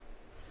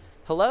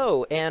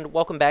Hello, and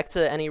welcome back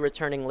to any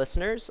returning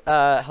listeners.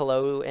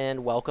 Hello,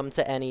 and welcome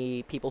to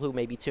any people who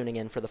may be tuning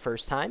in for the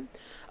first time.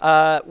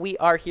 We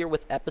are here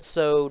with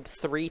episode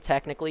 3,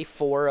 technically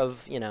 4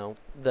 of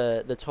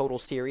the total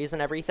series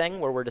and everything,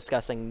 where we're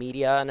discussing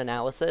media and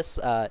analysis.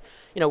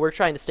 We're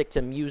trying to stick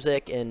to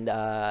music and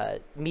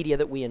media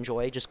that we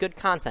enjoy, just good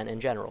content in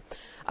general.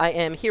 I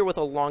am here with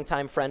a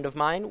longtime friend of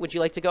mine. Would you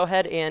like to go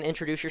ahead and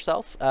introduce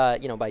yourself?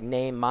 By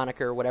name,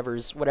 moniker,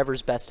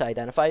 whatever's best to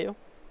identify you.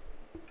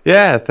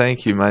 Yeah,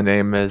 thank you. My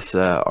name is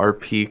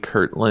RP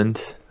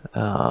Kirtland,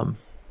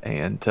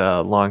 and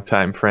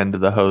longtime friend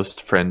of the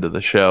host, friend of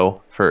the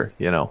show for,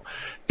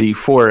 the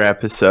 4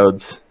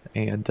 episodes,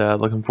 and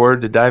looking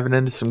forward to diving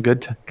into some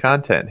good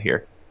content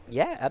here.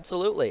 Yeah,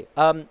 absolutely.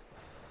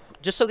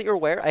 Just so that you're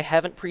aware, I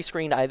haven't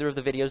pre-screened either of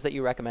the videos that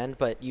you recommend,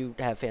 but you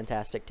have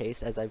fantastic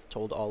taste, as I've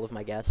told all of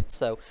my guests.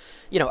 So,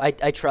 I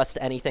trust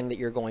anything that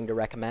you're going to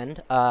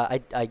recommend. I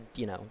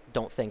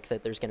don't think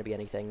that there's going to be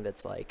anything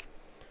that's like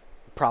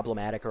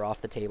problematic or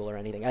off the table or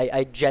anything.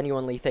 I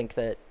genuinely think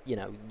that,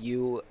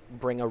 you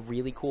bring a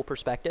really cool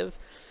perspective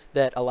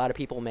that a lot of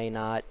people may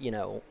not,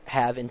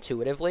 have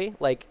intuitively.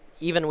 Like,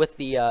 even with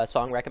the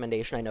song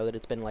recommendation, I know that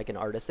it's been like an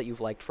artist that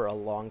you've liked for a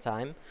long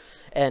time.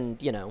 And,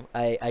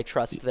 I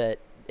trust that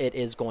it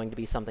is going to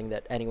be something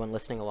that anyone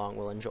listening along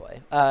will enjoy.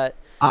 I,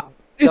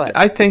 Go ahead.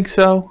 I think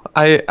so.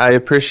 I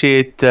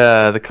appreciate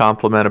the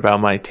compliment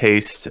about my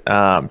taste.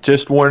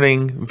 Just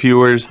warning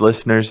viewers,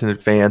 listeners in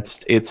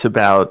advance, it's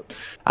about,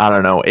 I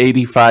don't know,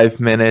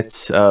 85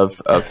 minutes of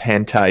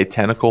hentai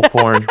tentacle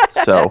porn.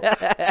 So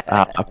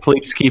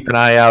please keep an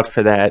eye out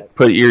for that.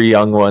 Put your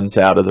young ones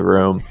out of the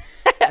room.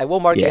 I will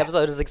mark the Yeah.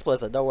 episode as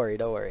explicit. Don't worry,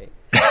 don't worry.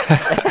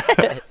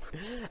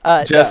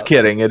 Just No.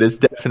 kidding. It is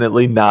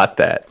definitely not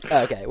that.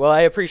 Okay, well,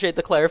 I appreciate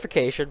the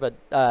clarification, but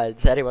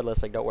to anyone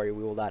listening, don't worry,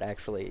 we will not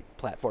actually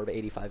platform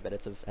 85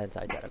 minutes of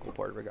hentai tentacle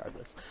porn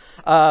regardless.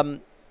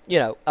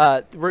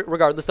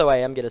 Regardless, though, I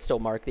am going to still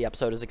mark the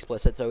episode as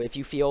explicit, so if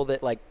you feel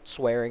that, like,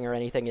 swearing or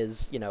anything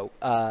is,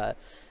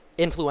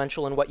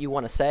 influential in what you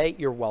want to say,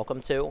 you're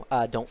welcome to.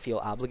 Don't feel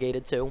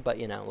obligated to, but,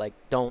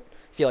 don't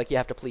feel like you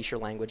have to police your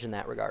language in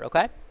that regard,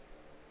 okay?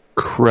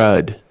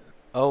 Crud.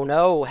 Oh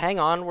no, hang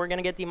on, we're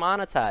gonna get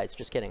demonetized.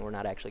 Just kidding, we're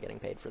not actually getting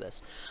paid for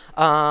this.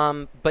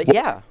 But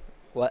yeah,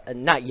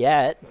 not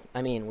yet.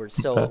 I mean, we're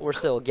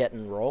still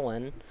getting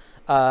rolling.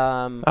 We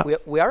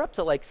are up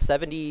to like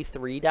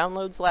 73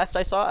 downloads last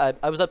I saw.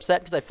 I was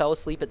upset because I fell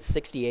asleep at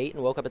 68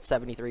 and woke up at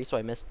 73, so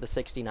I missed the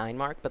 69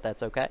 mark, but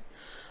that's okay.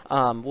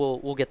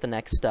 We'll get the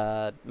next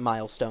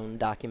milestone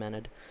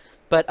documented.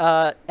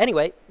 But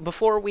anyway,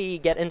 before we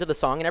get into the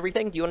song and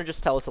everything, do you want to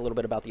just tell us a little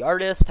bit about the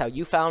artist, how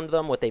you found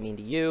them, what they mean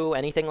to you,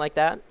 anything like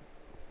that?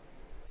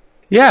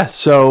 Yeah,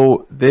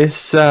 so this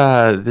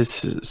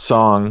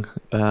song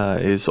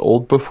is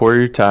 "Old Before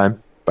Your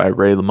Time" by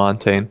Ray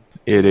LaMontagne.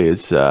 It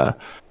is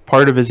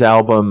part of his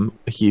album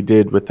he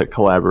did with a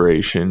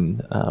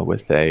collaboration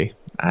with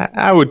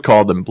I would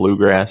call them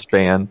bluegrass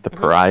band, the Mm-hmm.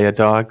 Pariah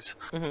Dogs.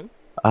 Mm-hmm.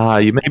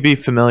 You may be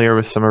familiar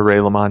with some of Ray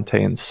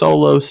LaMontagne's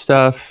solo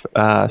stuff.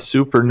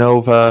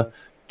 Supernova,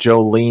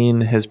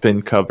 Jolene has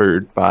been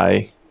covered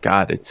by,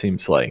 God, it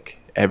seems like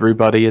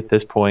everybody at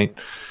this point.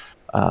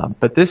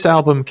 But this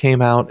album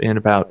came out in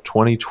about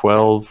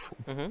 2012.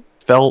 Mm-hmm.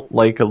 Felt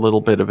like a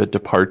little bit of a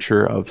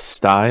departure of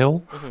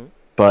style, Mm-hmm.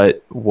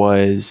 but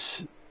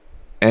was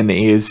and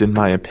is, in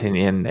my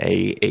opinion,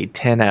 a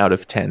 10 out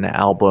of 10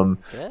 album.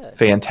 Good.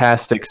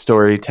 Fantastic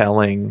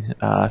storytelling,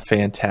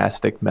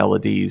 fantastic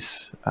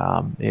melodies.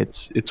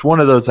 It's one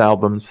of those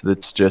albums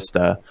that's just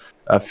a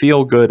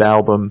feel good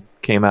album.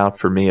 Came out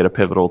for me at a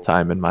pivotal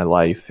time in my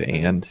life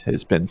Mm-hmm. and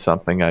has been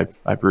something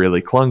I've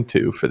really clung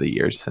to for the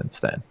years since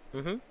then.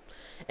 Mm-hmm.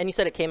 And you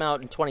said it came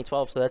out in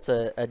 2012, so that's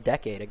a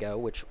decade ago,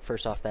 which,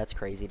 first off, that's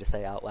crazy to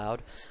say out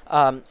loud.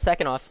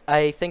 Second off,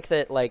 I think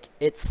that, like,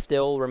 it's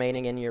still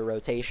remaining in your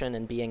rotation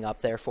and being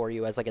up there for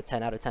you as, like, a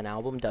 10 out of 10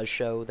 album does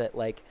show that,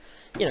 like,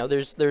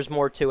 there's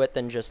more to it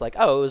than just, like,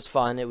 oh, it was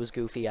fun, it was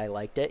goofy, I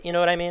liked it. You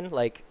know what I mean?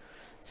 Like,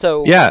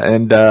 so, Yeah,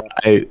 and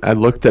I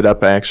looked it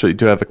up. I actually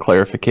do have a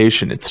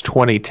clarification. It's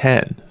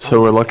 2010, oh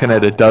so we're my looking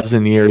at a God.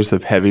 dozen years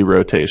of heavy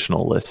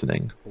rotational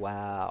listening.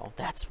 Wow,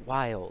 that's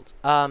wild.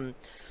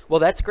 Well,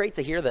 that's great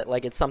to hear that,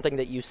 like, it's something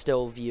that you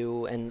still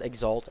view and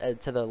exalt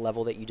to the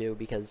level that you do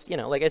because,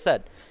 like I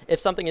said, if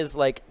something is,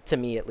 like, to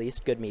me at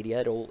least, good media,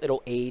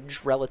 it'll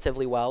age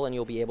relatively well and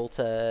you'll be able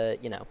to,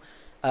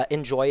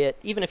 enjoy it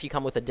even if you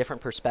come with a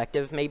different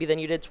perspective maybe than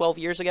you did 12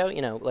 years ago.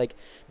 Like,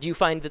 do you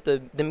find that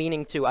the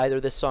meaning to either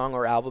this song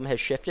or album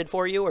has shifted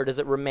for you, or does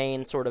it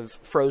remain sort of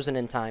frozen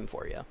in time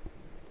for you?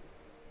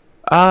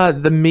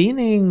 The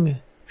meaning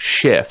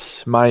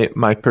shifts.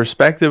 My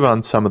perspective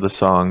on some of the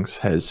songs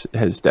has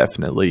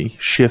definitely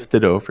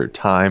shifted over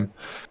time.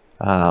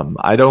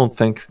 I don't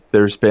think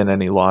there's been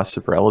any loss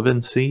of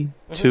relevancy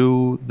Mm-hmm.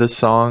 to the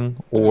song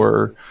Mm-hmm.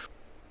 or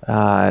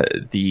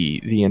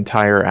the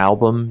entire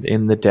album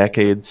in the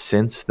decades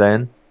since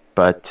then.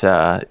 But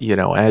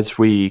as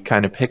we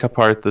kind of pick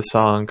apart the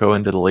song, go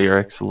into the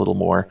lyrics a little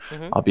more,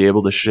 Hmm. I'll be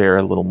able to share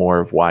a little more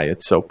of why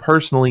it's so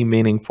personally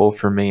meaningful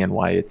for me and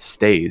why it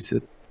stays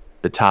at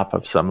the top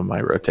of some of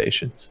my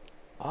rotations.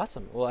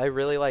 Awesome. Well, I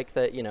really like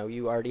that,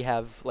 you already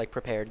have like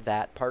prepared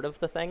that part of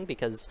the thing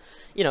because,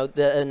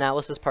 the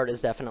analysis part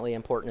is definitely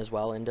important as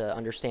well into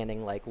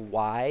understanding like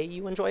why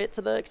you enjoy it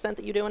to the extent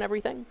that you do and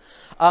everything.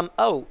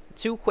 Oh,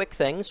 two quick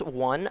things.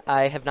 One,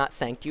 I have not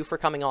thanked you for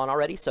coming on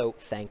already, so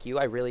thank you.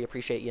 I really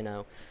appreciate,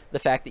 the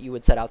fact that you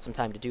would set out some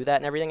time to do that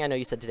and everything. I know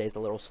you said today's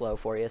a little slow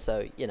for you,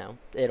 so,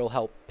 it'll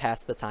help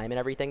pass the time and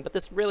everything, but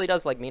this really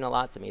does like mean a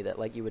lot to me that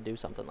like you would do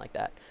something like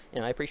that.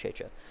 I appreciate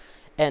you.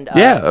 And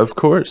Yeah, of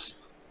course.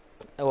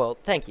 well,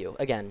 thank you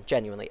again,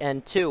 genuinely.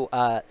 And two,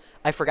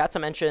 I forgot to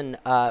mention,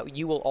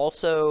 you will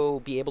also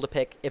be able to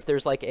pick if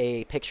there's like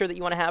a picture that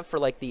you want to have for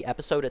like the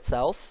episode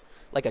itself,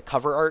 like a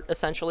cover art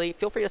essentially.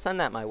 Feel free to send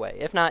that my way.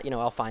 If not,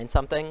 I'll find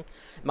something.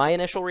 My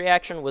initial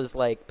reaction was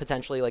like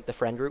potentially like the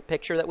friend group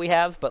picture that we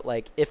have, but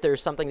like if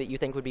there's something that you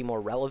think would be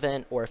more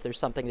relevant, or if there's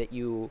something that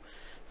you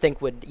think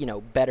would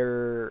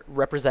better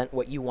represent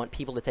what you want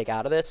people to take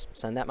out of this,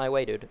 send that my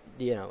way, dude.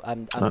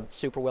 I'm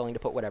super willing to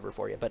put whatever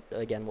for you, but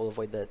again, we'll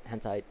avoid the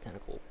hentai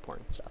tentacle porn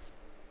stuff.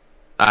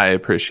 I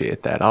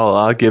appreciate that.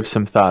 I'll give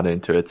some thought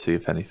into it, see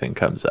if anything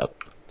comes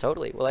up.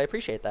 Totally. Well, I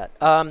appreciate that.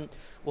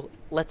 Well,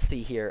 let's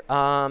see here.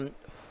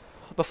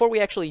 Before we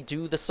actually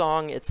do the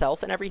song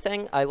itself and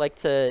everything, I like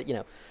to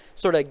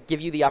sort of give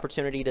you the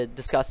opportunity to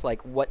discuss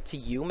like what to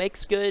you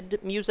makes good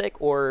music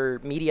or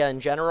media in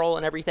general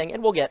and everything,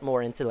 and we'll get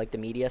more into like the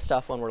media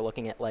stuff when we're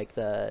looking at like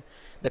the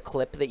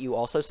clip that you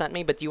also sent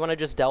me. But do you want to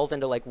just delve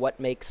into like what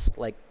makes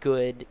like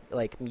good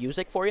like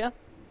music for you?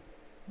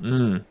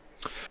 Mm.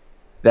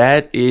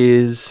 That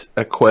is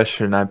a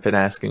question I've been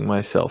asking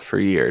myself for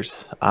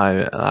years.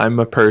 I'm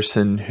a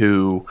person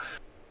who,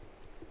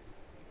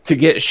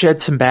 to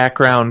shed some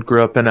background,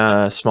 grew up in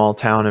a small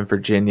town in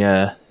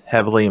Virginia,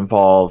 heavily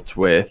involved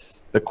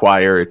with the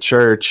choir at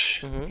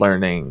church, Mm-hmm.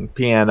 learning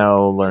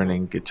piano,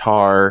 learning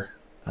guitar.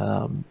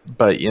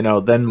 But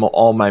then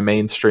all my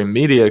mainstream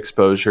media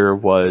exposure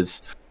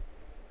was,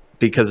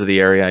 because of the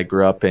area I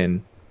grew up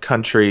in,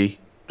 country,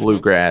 Mm-hmm.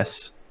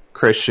 bluegrass,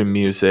 Christian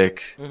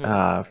music,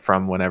 Mm-hmm.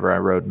 from whenever I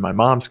rode in my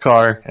mom's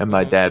car, and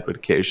my Mm-hmm. dad would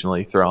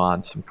occasionally throw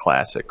on some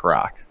classic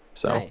rock.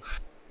 So, Nice.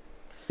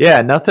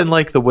 yeah, nothing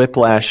like the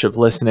whiplash of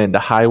listening to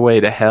Highway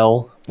to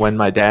Hell when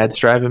my dad's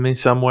driving me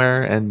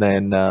somewhere, and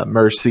then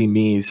Mercy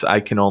Me's I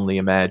Can Only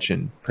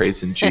Imagine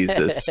praising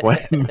Jesus when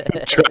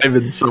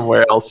driving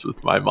somewhere else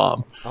with my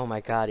mom. Oh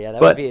my God, yeah,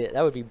 But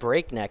that would be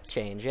breakneck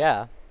change,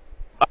 yeah.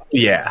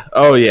 yeah.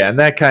 Oh, yeah. And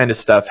that kind of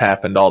stuff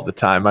happened all the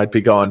time. I'd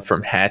be going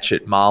from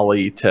Hatchet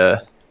Molly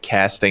to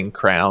Casting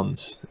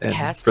Crowns. And for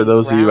Casting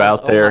those of you Crowns,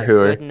 out oh there my who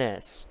are,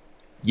 goodness.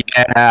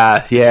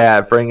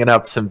 yeah, bringing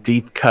up some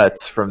deep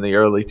cuts from the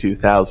early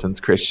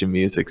 2000s Christian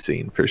music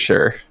scene for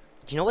sure.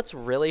 Do you know what's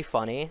really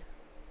funny?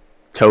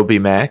 Toby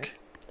Mac.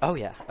 Oh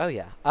yeah, oh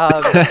yeah.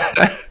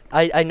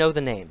 I know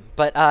the name,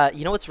 but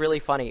you know what's really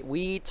funny?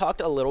 We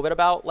talked a little bit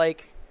about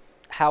like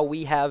how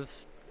we have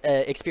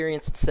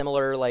experienced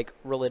similar like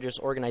religious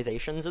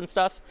organizations and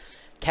stuff.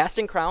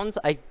 Casting Crowns,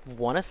 I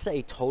want to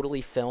say,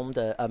 totally filmed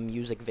a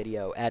music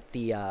video at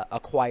the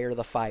Acquire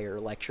the Fire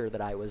lecture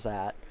that I was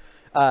at.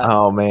 Uh,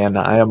 Oh, man.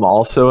 I am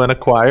also in a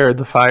choir,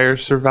 the Fire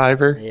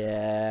Survivor.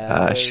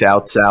 yeah,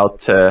 Shouts out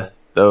to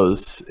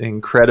those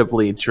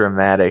incredibly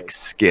dramatic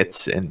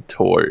skits and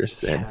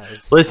tours. And yeah,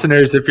 it's so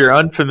listeners, if sick. you're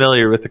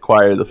unfamiliar with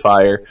Acquire the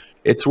Fire,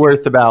 it's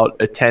worth about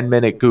a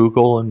 10-minute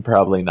Google and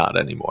probably not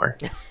anymore.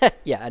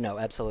 Yeah, I know,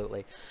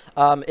 absolutely.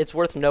 It's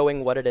worth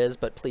knowing what it is,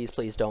 but please,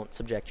 please don't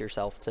subject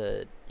yourself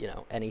to,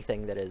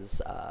 anything that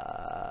is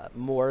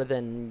more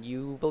than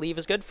you believe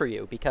is good for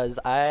you. Because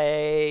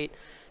I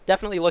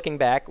definitely looking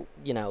back,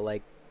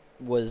 like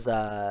was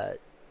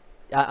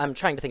I'm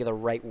trying to think of the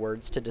right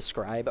words to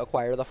describe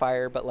Acquire the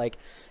Fire, but like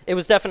it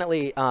was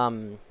definitely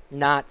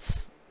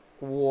not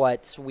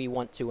what we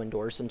want to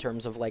endorse in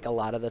terms of like a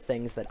lot of the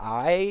things that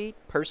I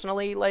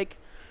personally like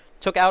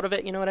took out of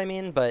it, you know what I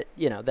mean? But,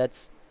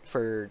 that's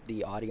for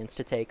the audience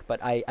to take,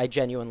 but I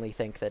genuinely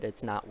think that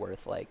it's not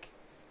worth like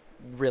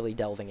really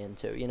delving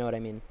into, you know what I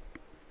mean?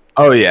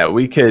 Oh yeah,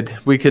 we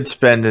could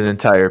spend an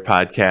entire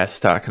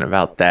podcast talking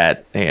about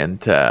that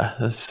and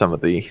some of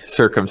the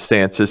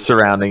circumstances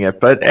surrounding it.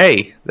 But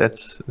hey,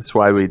 that's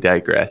why we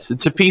digress.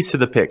 It's a piece of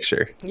the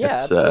picture. Yeah,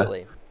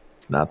 absolutely.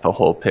 It's not the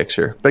whole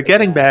picture. But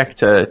getting Exactly. back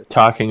to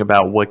talking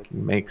about what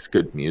makes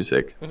good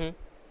music, Mhm.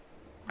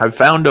 I've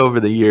found over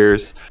the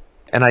years,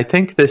 and I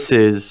think this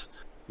is,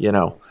 you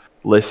know,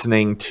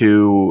 listening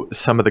to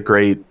some of the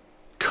great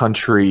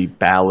country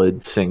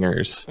ballad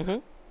singers,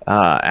 Mhm.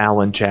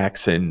 Alan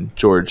Jackson,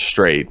 George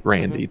Strait, Mhm.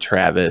 Randy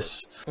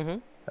Travis.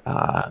 Mhm.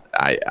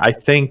 I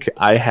think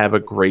I have a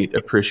great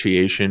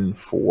appreciation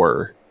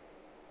for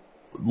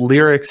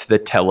lyrics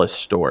that tell a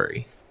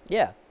story,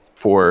 Yeah.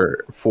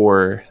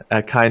 for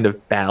a kind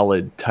of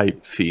ballad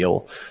type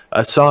feel,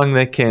 a song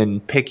that can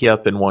pick you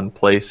up in one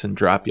place and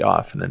drop you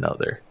off in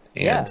another.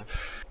 And Yeah.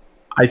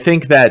 I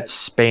think that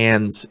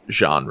spans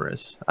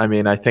genres. I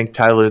mean, I think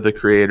Tyler the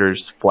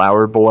Creator's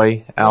Flower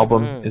Boy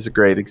album Mm-hmm. is a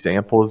great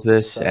example of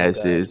this, So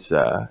as good. is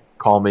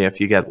Call Me If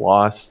You Get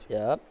Lost.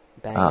 Yep.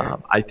 Banger.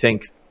 I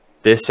think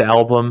this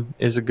album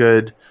is a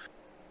good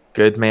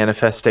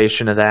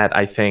manifestation of that.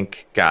 I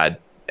think, God,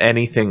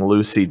 anything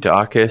Lucy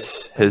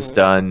Dacus has Mm-hmm.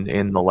 done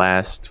in the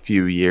last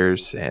few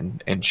years,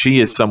 and she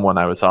is someone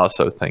I was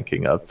also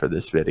thinking of for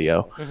this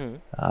video. Mm-hmm.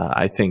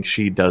 I think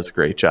she does a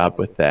great job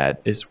with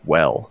that as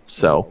well. Mm-hmm.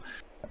 So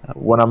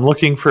when I'm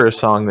looking for a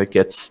song that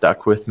gets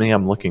stuck with me,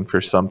 I'm looking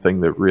for something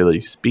that really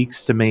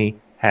speaks to me,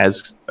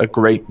 has a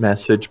great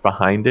message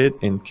behind it,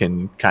 and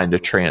can kind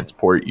of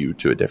transport you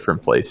to a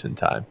different place in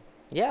time.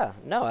 Yeah,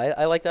 no,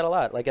 I like that a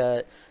lot. Like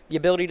the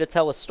ability to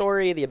tell a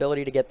story, the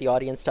ability to get the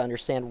audience to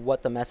understand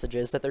what the message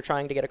is that they're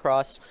trying to get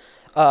across.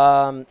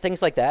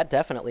 Things like that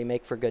definitely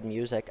make for good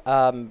music.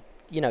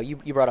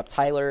 You brought up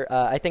Tyler.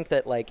 I think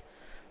that like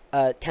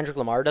Kendrick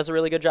Lamar does a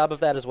really good job of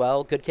that as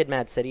well. Good Kid,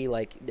 Mad City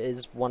like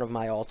is one of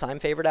my all-time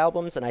favorite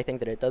albums, and I think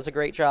that it does a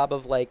great job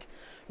of like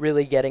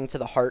really getting to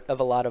the heart of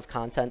a lot of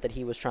content that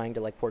he was trying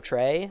to like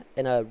portray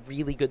in a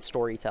really good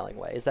storytelling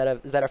way. Is that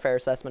a fair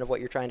assessment of what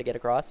you're trying to get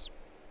across?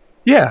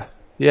 Yeah,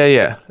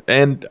 yeah.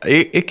 And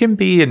it can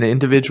be an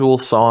individual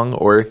song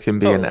or it can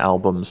be an Totally.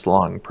 album's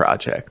long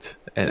project.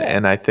 And Yeah.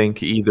 and I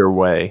think either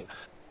way,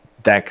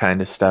 that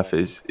kind of stuff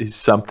is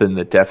something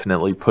that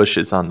definitely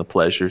pushes on the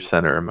pleasure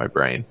center of my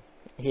brain.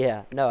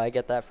 Yeah, no, I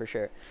get that for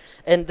sure.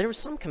 And there was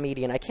some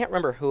comedian, I can't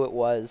remember who it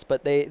was,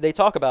 but they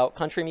talk about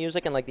country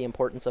music and like the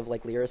importance of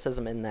like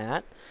lyricism in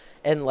that.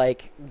 And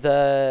like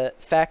the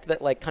fact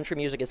that like country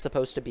music is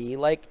supposed to be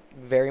like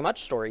very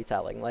much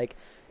storytelling. Like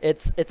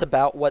it's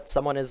about what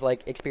someone is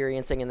like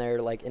experiencing in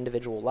their like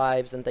individual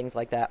lives and things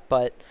like that.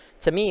 But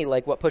to me,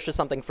 like what pushes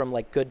something from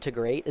like good to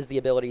great is the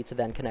ability to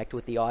then connect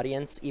with the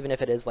audience, even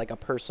if it is like a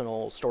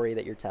personal story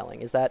that you're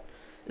telling. Is that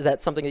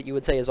something that you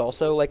would say is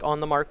also like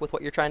on the mark with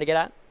what you're trying to get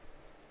at?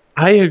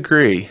 I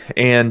agree.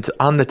 And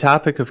on the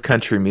topic of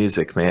country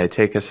music, may I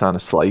take us on a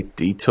slight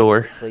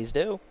detour? Please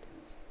do.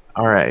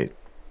 All right.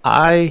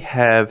 I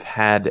have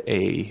had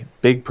a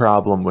big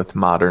problem with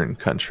modern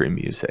country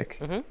music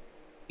Mm-hmm.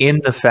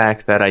 in the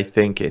fact that I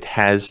think it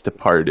has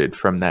departed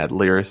from that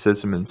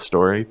lyricism and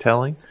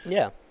storytelling.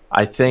 Yeah.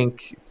 I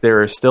think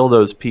there are still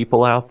those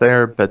people out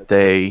there, but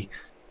they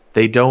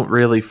don't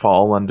really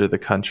fall under the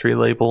country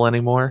label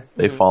anymore.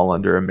 They Mm-hmm. fall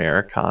under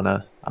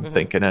Americana. I'm Mm-hmm.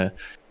 thinking of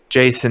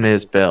Jason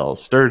Isbell,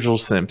 Sturgill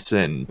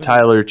Simpson, Mm-hmm.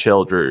 Tyler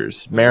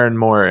Childers, Mm-hmm. Maren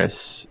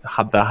Morris,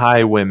 the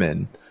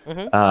Highwomen.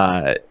 Mm-hmm.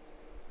 Uh,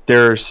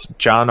 there's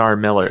John R.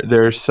 Miller.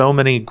 There are so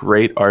many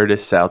great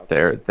artists out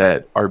there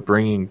that are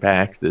bringing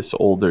back this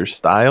older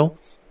style,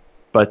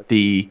 but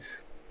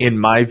in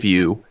my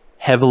view,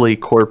 heavily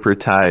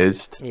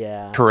corporatized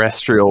Yeah.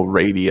 terrestrial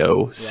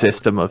radio Yep.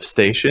 system of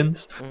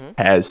stations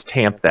Mm-hmm. has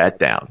tamped that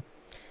down.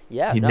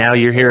 Yeah. No, Now I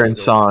you're totally hearing agree.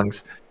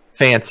 songs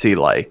fancy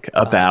like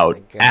Oh my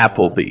about God.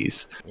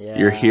 Applebee's.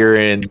 You're Yeah.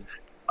 hearing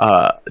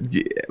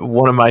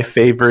one of my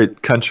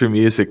favorite country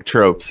music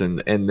tropes,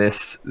 and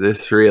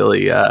this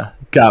really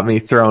got me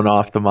thrown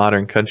off the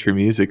modern country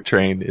music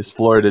train is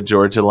Florida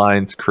Georgia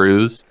Line's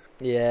Cruise.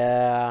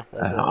 Yeah.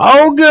 That's a.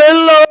 Oh,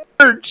 good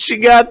Lord, she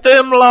got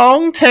them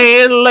long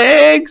tan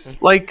legs.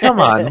 Like, come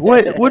on,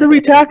 what are we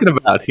talking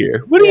about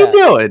here? What are you Yeah.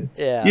 doing?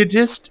 Yeah. You're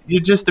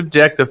just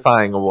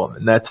objectifying a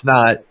woman. That's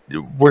not.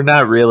 We're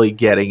not really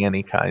getting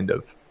any kind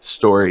of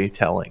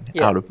storytelling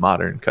Yeah. out of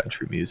modern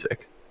country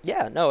music.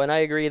 Yeah. No, and I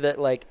agree that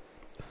like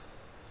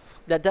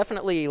that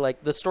definitely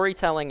like the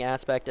storytelling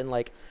aspect and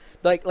like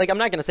I'm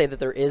not going to say that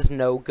there is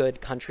no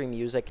good country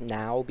music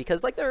now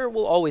because like there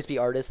will always be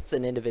artists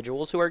and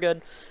individuals who are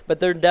good, but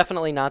they're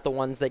definitely not the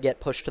ones that get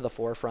pushed to the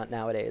forefront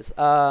nowadays.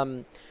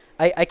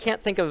 I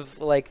can't think of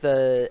like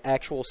the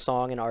actual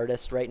song and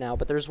artist right now,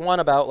 but there's one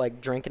about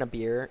like drinking a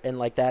beer and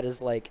like that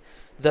is like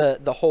the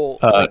whole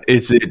like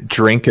Is it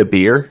 "Drink a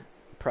Beer"?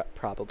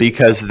 probably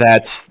Because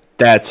yes.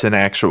 that's an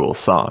actual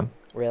song.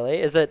 Really?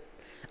 Is it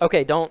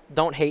okay, don't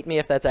hate me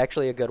if that's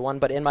actually a good one,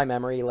 but in my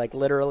memory, like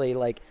literally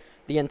like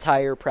the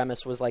entire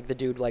premise was like the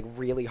dude like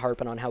really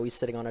harping on how he's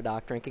sitting on a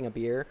dock drinking a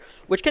beer,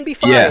 which can be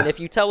fine Yeah, if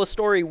you tell a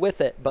story with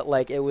it, but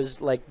like it was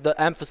like the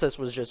emphasis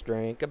was just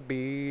drink a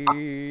beer.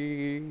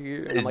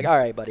 And I'm like, "All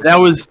right, buddy, that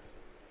come on." was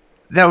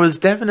that was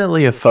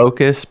definitely a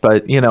focus,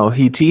 but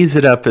he teased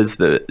it up as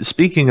the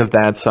speaking of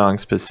that song Yeah.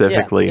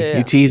 specifically, Yeah, he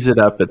yeah. teased it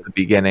up at the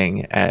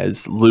beginning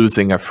as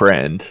losing a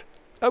friend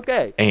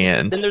Okay.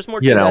 and, Then there's more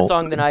you to that know,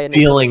 song than I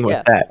dealing initially.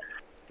 with Yeah. that.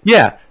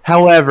 Yeah.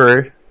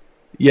 However,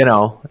 you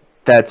know,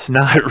 that's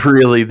not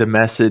really the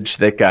message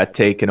that got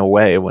taken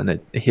away when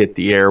it hit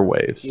the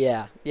airwaves.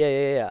 Yeah, yeah,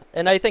 yeah, yeah.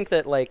 And I think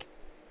that like,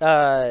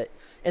 uh,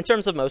 in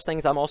terms of most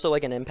things, I'm also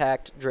like an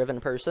impact-driven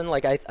person.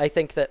 Like I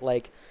think that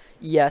like,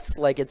 yes,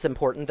 like it's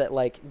important that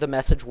like the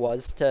message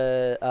was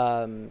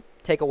to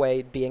take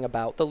away being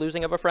about the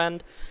losing of a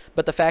friend,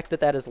 but the fact that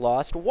that is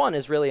lost, one,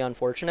 is really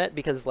unfortunate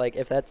because like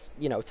if that's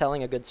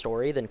telling a good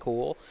story, then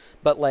cool,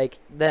 but like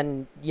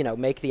then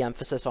make the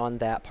emphasis on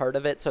that part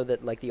of it so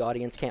that like the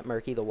audience can't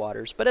murky the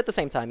waters. But at the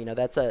same time,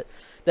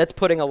 that's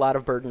putting a lot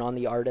of burden on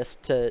the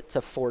artist to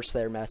force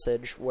their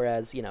message.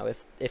 Whereas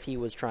if he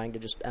was trying to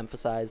just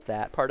emphasize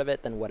that part of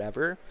it, then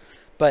whatever.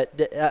 But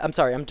I'm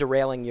sorry, I'm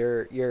derailing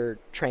your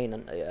train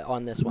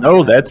on this one.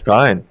 No, that's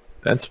fine.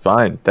 That's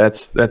fine.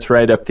 That's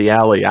right up the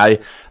alley.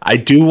 I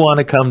do want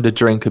to come to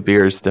Drink a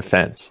Beer's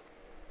defense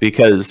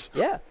because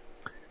Yeah,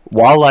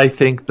 while I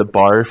think the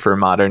bar for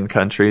modern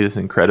country is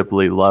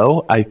incredibly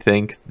low, I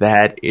think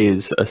that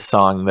is a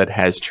song that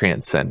has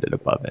transcended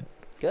above it.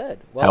 good.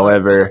 Well,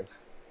 However,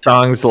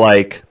 songs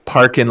like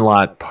Parking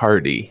Lot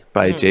Party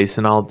by mhm,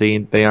 Jason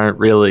Aldean, they aren't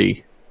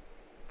really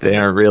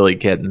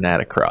getting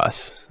that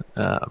across.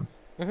 mhm.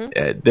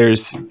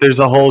 There's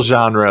a whole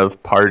genre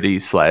of party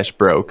slash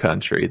bro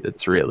country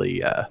that's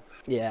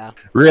Yeah.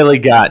 really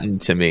gotten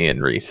to me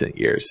in recent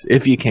years.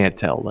 If you can't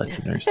tell,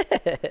 listeners.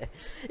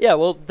 Yeah,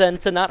 well, then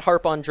to not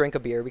harp on Drink a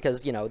Beer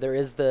because, there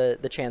is the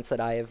chance that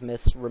I have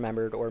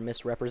misremembered or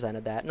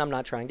misrepresented that, and I'm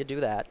not trying to do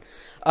that.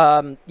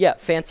 Yeah,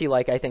 Fancy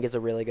Like I think is a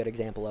really good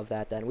example of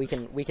that then. We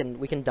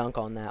can dunk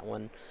on that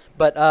one.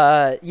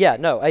 But yeah,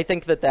 no, I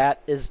think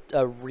that is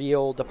a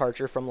real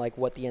departure from like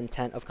what the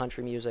intent of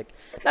country music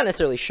not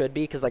necessarily should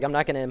be because like I'm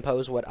not going to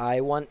impose what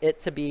I want it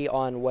to be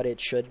on what it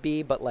should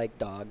be, but like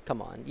dog,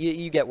 come on.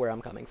 You get where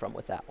I'm coming from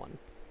with that one.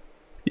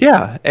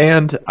 Yeah,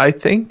 and I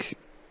think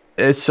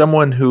as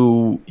someone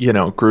who,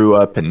 grew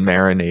up and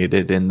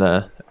marinated in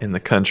the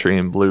country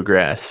and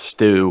bluegrass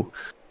stew,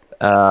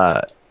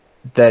 uh,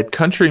 that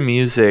country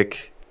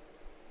music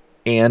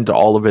and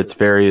all of its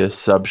various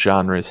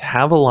subgenres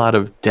have a lot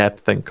of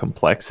depth and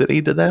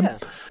complexity to them. Yeah.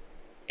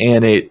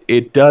 And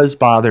it does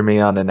bother me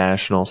on a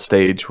national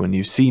stage when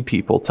you see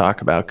people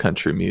talk about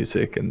country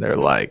music and they're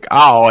Mhm. like,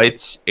 "Oh,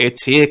 it's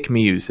hick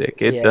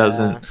music. It Yeah.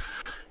 doesn't,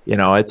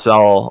 it's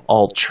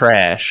all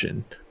trash,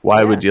 and why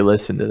Yeah. would you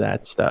listen to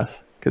that stuff?"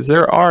 Because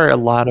there are a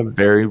lot of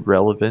very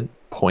relevant,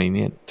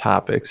 poignant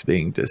topics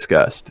being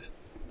discussed.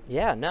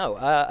 Yeah, no,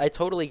 I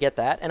totally get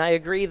that, and I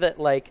agree that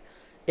like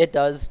it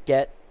does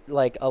get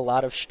like a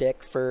lot of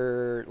shtick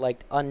for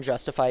like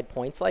unjustified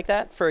points like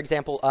that. For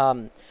example,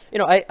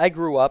 I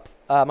grew up.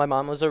 My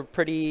mom was a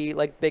pretty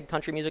like big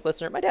country music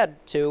listener. My dad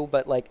too,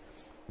 but like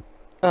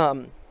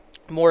um,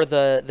 more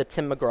the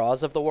Tim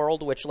McGraws of the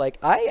world, which like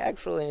I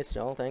actually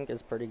still think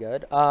is pretty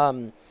good.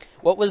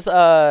 What was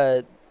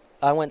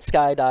I went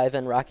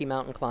skydiving, Rocky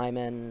Mountain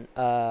climbing,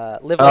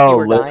 Live Like You Oh,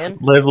 Were Dying.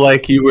 live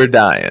like you were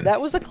dying.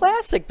 That was a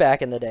classic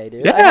back in the day,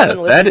 dude. I Yeah,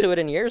 haven't listened to it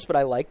in years, but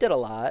I liked it a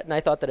lot, and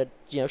I thought that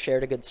it,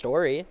 shared a good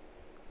story.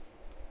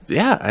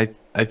 yeah,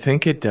 I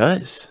think it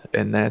does,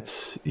 and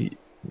that's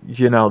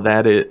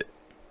that it.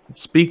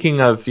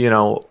 Speaking of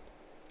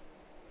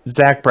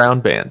Zach Brown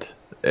Band,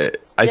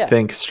 I Yeah.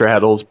 think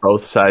straddles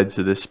both sides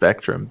of the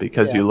spectrum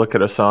because Yeah. you look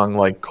at a song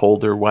like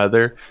Colder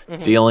Weather,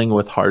 Hmm. dealing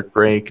with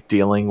heartbreak,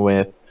 dealing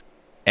with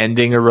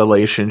ending a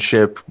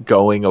relationship,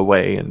 going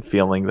away, and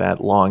feeling that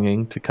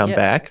longing to come Yeah.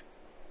 back.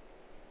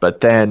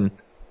 But then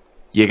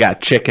you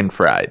got Chicken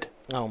Fried.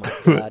 Oh my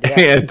God. Yeah.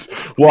 And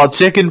while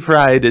Chicken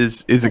Fried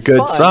is a It's good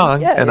fun.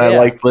 song, Yeah. and I Yeah.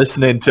 like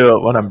listening to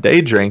it when I'm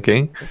day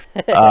drinking,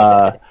 Yeah.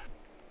 uh,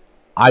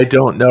 I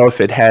don't know if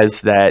it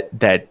has that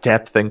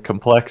depth and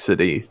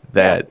complexity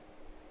Yeah. that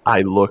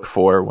I look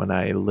for when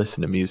I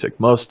listen to music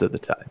most of the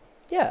time.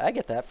 Yeah. I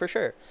get that for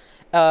sure.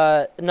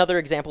 Another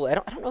example. I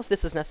don't know if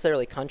this is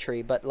necessarily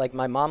country, but like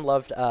my mom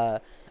loved.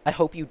 I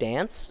Hope You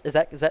Dance. Is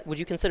that? Would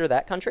you consider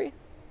that country?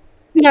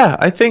 Yeah,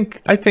 I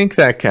think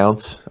that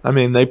counts. I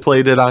mean, they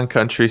played it on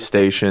country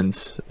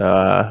stations.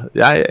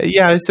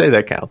 I say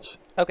that counts.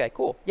 Okay.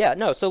 Cool. Yeah.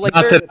 No. So like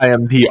Not there. that I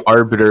am the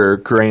arbiter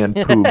grand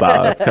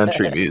poobah of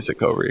country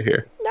music over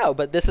here. No,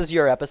 but this is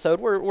your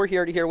episode. We're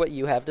here to hear what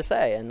you have to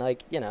say, and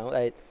like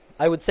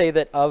I would say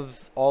that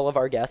of all of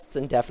our guests,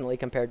 and definitely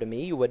compared to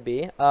me, you would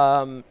be.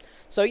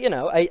 So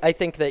I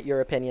think that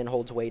your opinion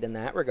holds weight in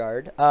that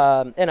regard.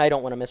 And I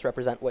don't want to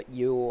misrepresent what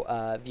you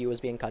view as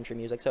being country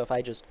music. So if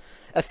I just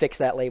affix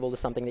that label to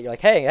something that you're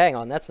like, hey, hang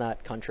on, that's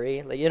not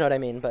country, like, you know what I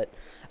mean? But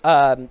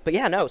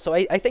yeah, no. So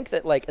I think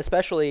that like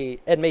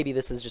especially, and maybe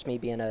this is just me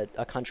being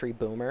a country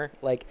boomer,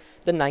 like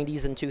the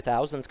 '90s and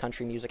 2000s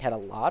country music had a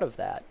lot of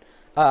that.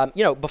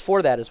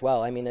 Before that as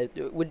well. I mean,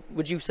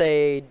 would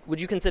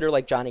you consider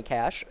like Johnny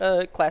Cash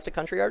a classic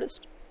country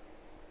artist?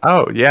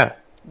 Oh yeah,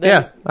 Then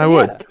yeah, I yeah,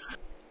 would.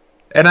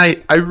 And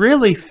I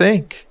really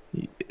think,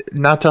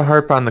 not to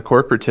harp on the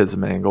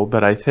corporatism angle,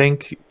 but I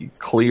think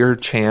Clear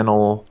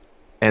Channel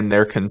and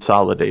their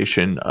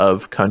consolidation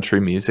of country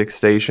music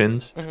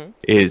stations hmm,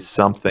 is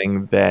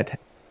something that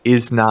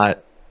is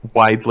not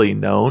widely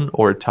known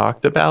or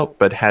talked about,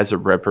 but has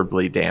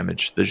irreparably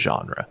damaged the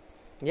genre.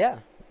 yeah.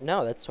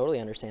 No, that's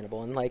totally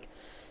understandable. And like,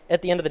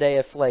 at the end of the day,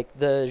 if like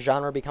the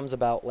genre becomes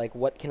about like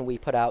what can we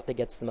put out that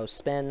gets the most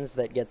spins,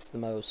 that gets the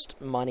most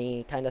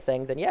money, kind of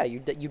thing, then yeah, you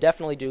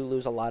definitely do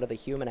lose a lot of the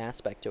human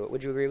aspect to it.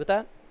 Would you agree with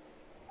that?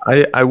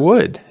 I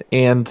would,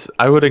 and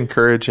I would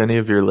encourage any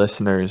of your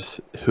listeners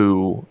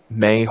who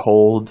may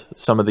hold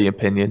some of the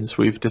opinions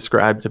we've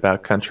described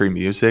about country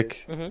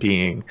music Mm-hmm.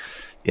 being,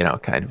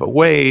 kind of a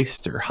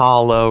waste or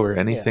hollow or Yeah.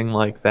 anything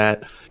like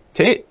that.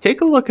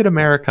 Take a look at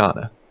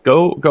Americana.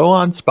 Go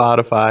on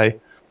Spotify,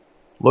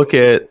 look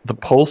at the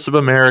Pulse of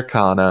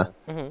Americana,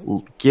 Mm-hmm.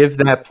 give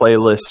that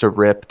playlist a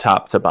rip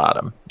top to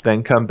bottom,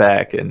 then come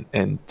back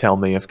and tell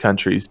me if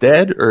country's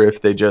dead or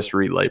if they just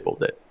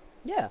relabeled it.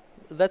 Yeah,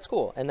 that's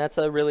cool, and that's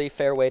a really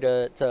fair way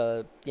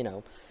to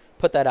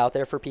put that out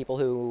there for people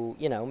who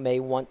may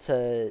want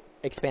to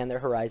expand their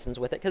horizons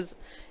with it. Because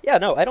yeah,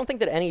 no, I don't think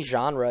that any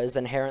genre is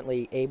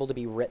inherently able to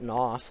be written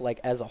off like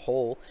as a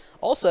whole.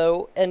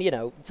 Also, and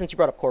since you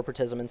brought up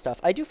corporatism and stuff,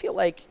 I do feel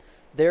like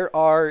there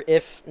are,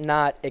 if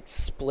not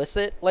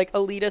explicit, like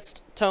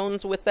elitist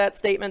tones with that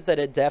statement, that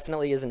it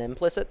definitely is an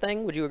implicit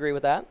thing. Would you agree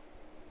with that?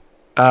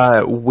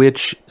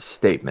 Which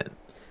statement?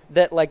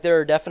 That like there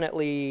are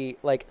definitely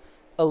like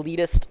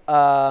elitist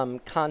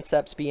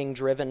concepts being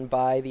driven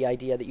by the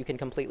idea that you can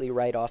completely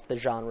write off the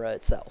genre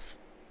itself.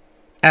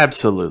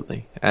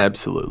 Absolutely,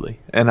 absolutely.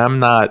 And I'm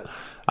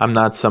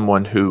not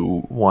someone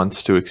who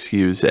wants to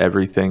excuse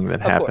everything that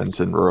Of happens course.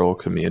 in rural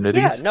Yeah,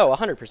 communities, no,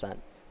 100%.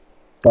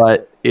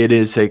 but it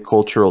is a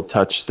cultural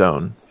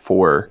touchstone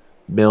for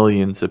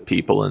millions of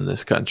people in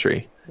this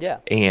country. Yeah.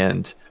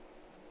 And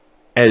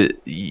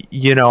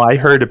I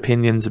heard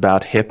opinions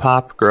about hip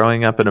hop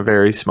growing up in a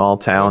very small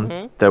town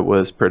Mm-hmm. that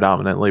was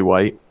predominantly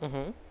white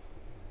Mm-hmm.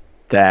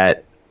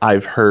 that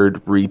I've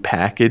heard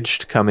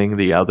repackaged coming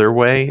the other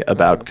way Mm-hmm.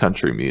 about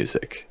country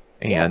music.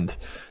 Yeah. And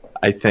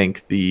I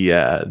think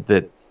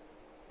that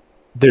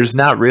there's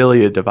not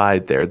really a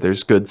divide there.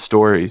 There's good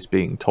stories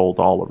being told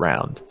all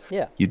around.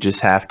 Yeah. You just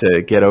have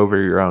to get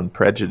over your own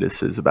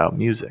prejudices about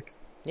music.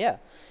 Yeah.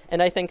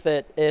 And I think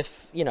that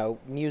if,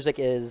 music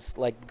is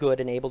like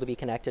good and able to be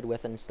connected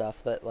with and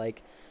stuff, that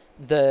like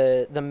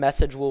the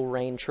message will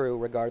reign true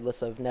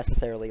regardless of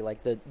necessarily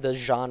like the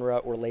genre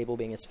or label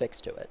being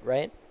affixed to it,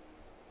 right?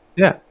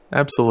 Yeah,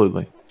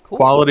 absolutely. Cool.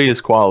 Quality is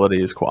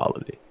quality is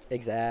quality.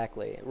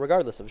 Exactly,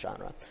 regardless of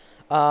genre.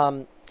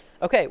 Um,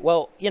 okay,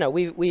 well,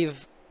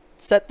 we've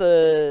set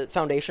the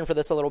foundation for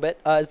this a little bit.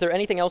 Is there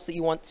anything else that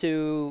you want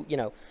to,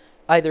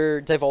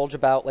 either divulge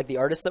about like the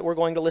artist that we're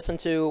going to listen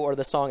to, or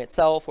the song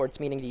itself, or its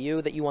meaning to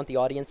you, that you want the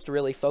audience to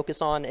really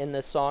focus on in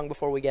this song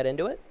before we get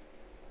into it?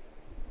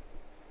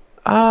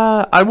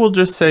 I will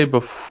just say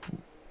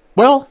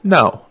well,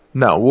 no,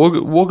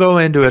 we'll go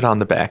into it on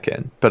the back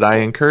end. But I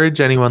Cool.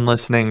 encourage anyone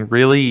listening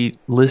really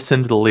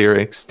listen to the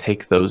lyrics,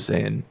 take those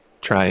in,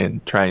 try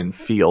and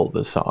feel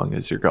the song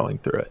as you're going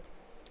through it.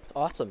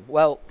 Awesome.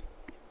 Well,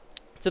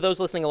 to those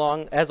listening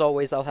along, as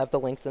always, I'll have the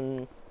links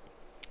in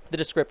the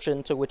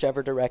description to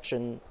whichever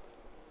direction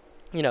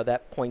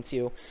that points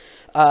you.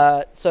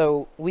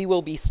 So we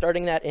will be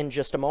starting that in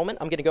just a moment.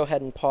 I'm going to go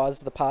ahead and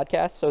pause the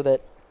podcast so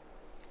that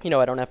I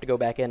don't have to go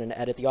back in and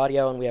edit the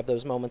audio, and we have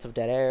those moments of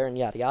dead air and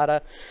yada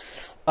yada.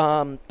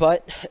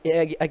 But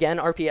again,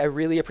 RP, I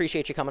really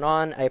appreciate you coming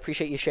on. I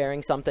appreciate you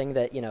sharing something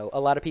that a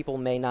lot of people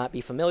may not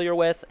be familiar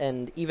with,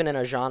 and even in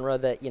a genre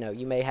that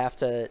you may have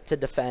to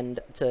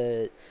defend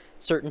to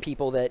certain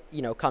people that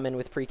come in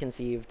with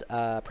preconceived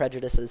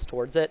prejudices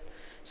towards it.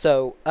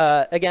 So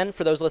again,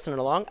 for those listening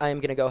along, I am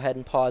going to go ahead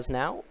and pause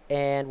now,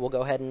 and we'll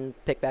go ahead and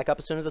pick back up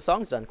as soon as the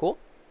song's done. Cool?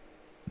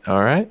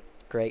 All right.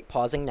 Great.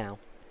 Pausing now.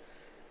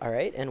 All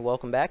right, and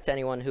welcome back to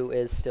anyone who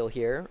is still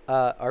here.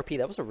 RP,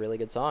 that was a really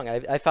good song.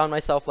 I found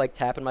myself like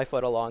tapping my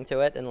foot along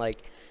to it, and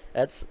like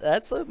that's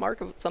a mark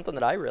of something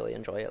that I really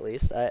enjoy, at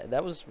least.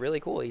 That was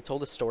really cool. He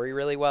told a story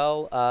really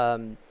well.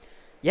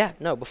 Yeah,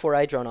 no, before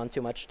I drone on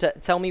too much,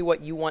 tell me what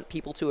you want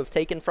people to have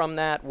taken from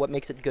that, what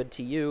makes it good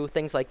to you,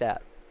 things like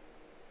that.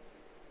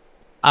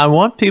 I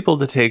want people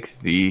to take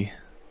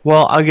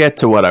well, I'll get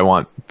to what I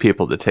want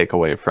people to take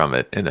away from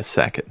it in a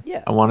second.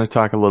 Yeah. I want to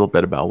talk a little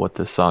bit about what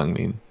this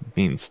song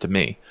means to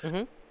me.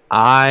 Mm-hmm.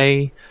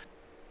 I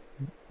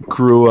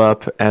grew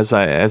up, as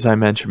I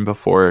mentioned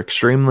before,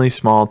 extremely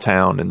small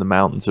town in the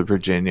mountains of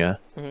Virginia.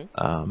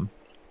 Mm-hmm.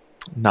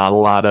 Not a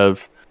lot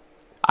of,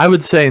 I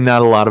would say,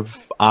 not a lot of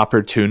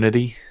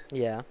opportunity,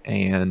 Yeah.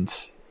 and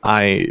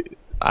I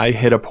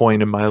hit a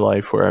point in my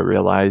life where I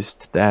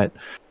realized that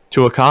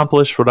to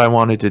accomplish what I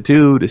wanted to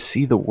do, to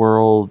see the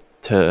world,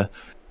 to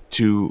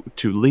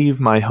leave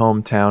my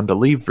hometown, to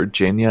leave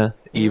Virginia,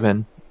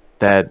 even,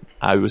 that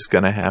I was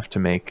going to have to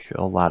make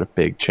a lot of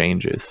big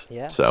changes.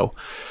 Yeah. So,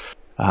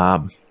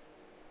 I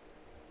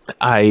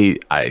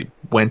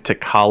went to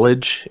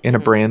college in a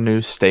brand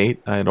new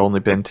state. I had only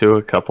been to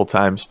a couple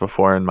times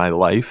before in my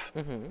life.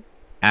 Mm-hmm.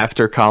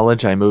 After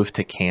college, I moved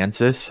to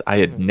Kansas. I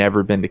had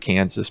never been to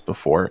Kansas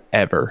before,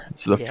 ever.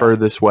 It's the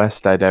furthest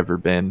west I'd ever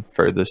been,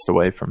 furthest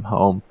away from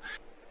home.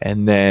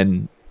 And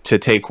then to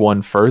take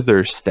one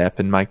further step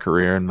in my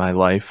career and my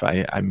life,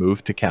 I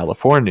moved to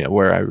California,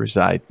 where I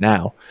reside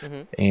now.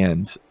 Mm-hmm.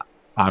 And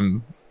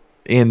I'm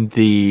in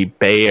the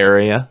Bay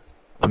Area.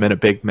 I'm in a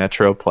big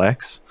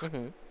metroplex,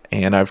 Mm-hmm.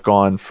 and I've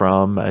gone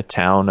from a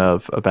town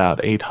of about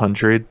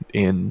 800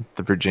 in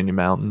the Virginia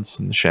Mountains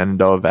in the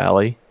Shenandoah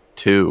Valley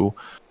to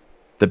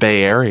the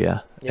Bay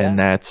Area, Yeah. and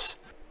that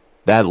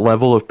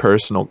level of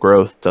personal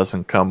growth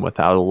doesn't come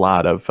without a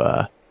lot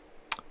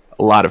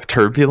of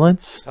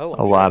turbulence, Oh,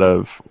 a I'm lot sure.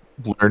 of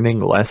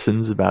learning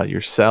lessons about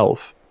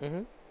yourself,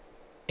 Mm-hmm.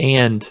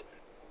 and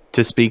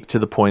to speak to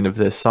the point of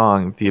this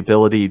song, the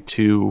ability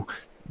to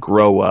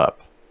grow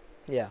up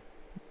Yeah.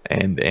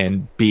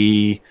 and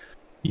be,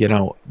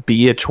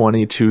 be a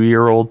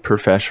 22-year-old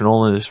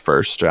professional in his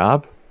first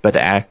job, but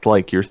act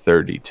like you're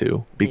 32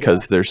 Yeah.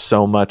 because there's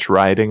so much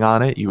riding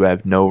on it. You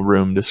have no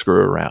room to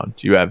screw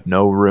around. You have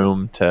no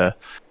room to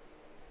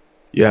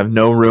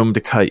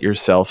cut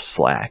yourself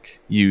slack.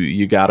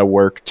 You got to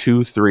work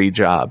 2-3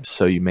 jobs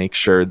so you make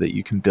sure that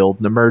you can build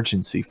an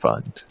emergency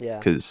fund, Yeah.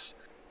 because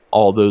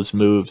all those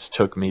moves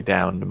took me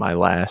down to my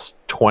last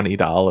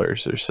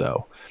 $20 or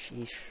so.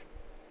 Sheesh.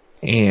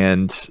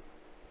 And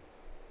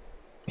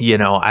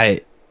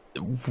I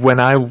when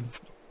I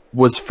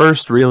was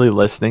first really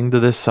listening to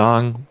this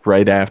song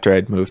right after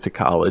I'd moved to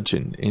college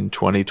in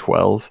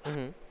 2012,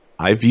 Mm-hmm.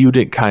 I viewed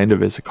it kind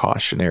of as a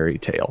cautionary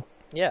tale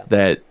Yeah.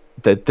 that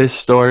this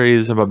story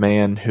is of a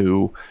man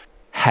who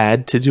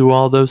had to do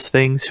all those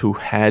things, who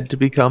had to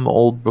become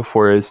old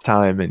before his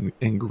time,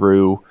 and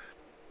grew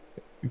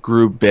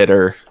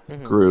bitter,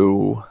 Mm-hmm.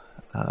 grew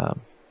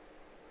um,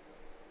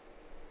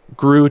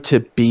 grew to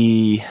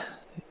be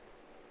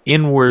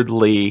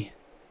inwardly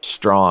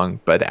strong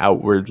but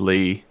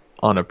outwardly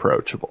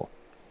unapproachable.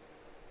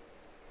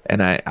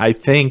 And I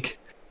think,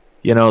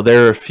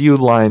 there are a few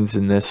lines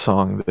in this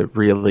song that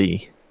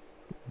really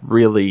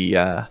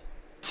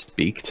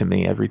speak to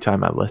me every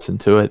time I listen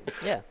to it.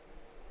 Yeah.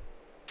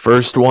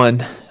 First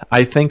one,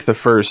 I think the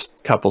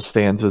first couple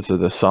stanzas of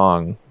the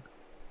song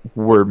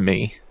were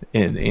me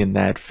Mm-hmm. in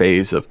that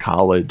phase of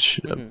college,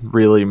 Mm-hmm.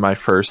 really my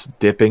first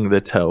dipping the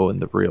toe in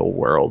the real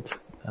world.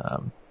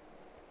 Um,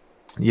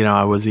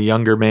 I was a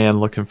younger man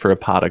looking for a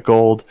pot of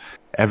gold.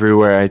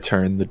 Everywhere I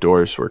turned, the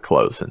doors were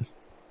closing.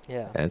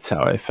 Yeah. That's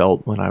how I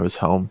felt when I was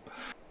home.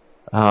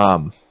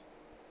 Um,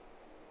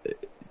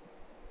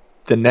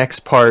 the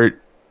next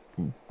part,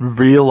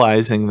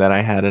 realizing that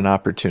I had an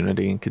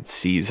opportunity and could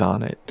seize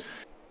on it.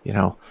 You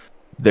know,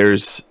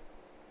 there's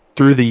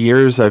through the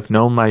years, I've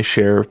known my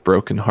share of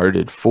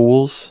broken-hearted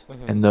fools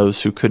Mm-hmm. and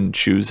those who couldn't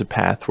choose a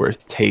path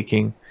worth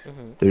taking.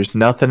 Mm-hmm. There's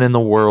nothing in the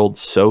world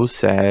so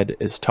sad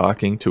as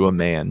talking to a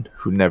man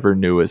who never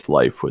knew his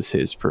life was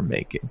his for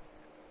making.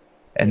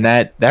 And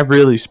Yeah. that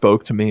really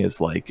spoke to me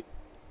as like,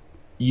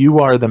 you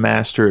are the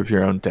master of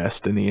your own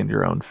destiny and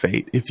your own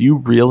fate. If you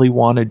really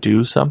want to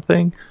do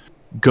something,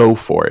 go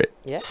for it.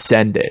 Yeah.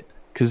 Send it.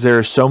 Because there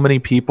are so many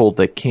people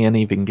that can't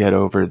even get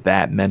over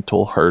that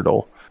mental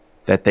hurdle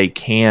that they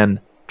can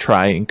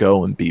try and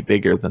go and be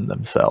bigger than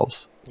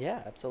themselves.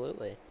 Yeah.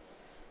 Absolutely.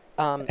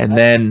 And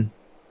then,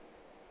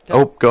 Go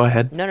ahead. go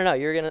ahead. No, no, no.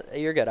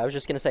 You're good. I was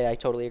just gonna say I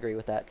totally agree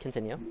with that.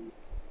 Continue.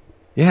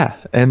 Yeah.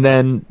 And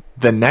then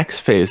the next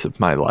phase of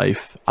my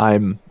life,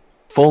 I'm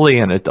fully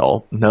an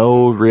adult,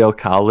 no real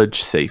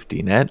college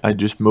safety net. I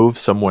just move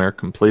somewhere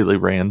completely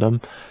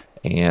random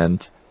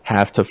and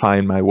have to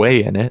find my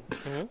way in it.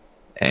 Mm-hmm.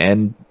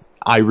 And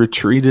I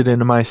retreated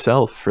into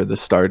myself for the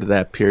start of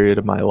that period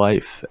of my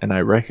life, and I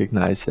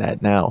recognize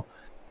that now.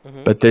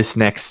 Mm-hmm. But this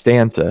next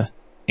stanza,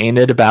 ain't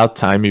it about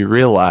time you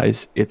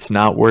realize it's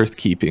not worth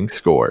keeping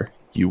score?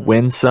 You Mm-hmm.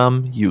 win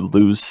some, you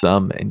lose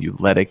some, and you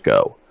let it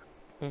go.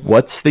 Mm-hmm.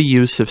 What's the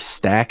use of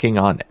stacking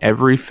on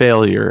every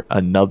failure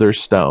another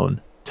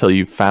stone till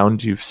you've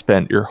found you've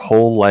spent your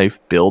whole life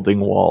building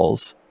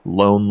walls,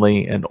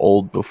 lonely and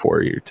old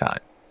before your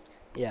time?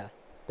 Yeah.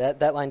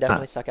 That line Uh,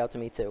 definitely stuck out to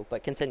me too.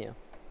 But continue.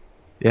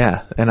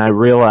 yeah, and I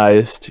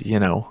realized,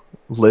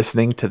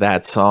 listening to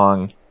that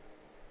song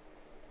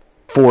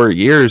 4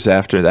 years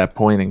after that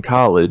point in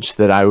college,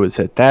 that I was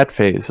at that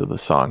phase of the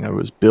song. I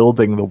was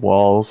building the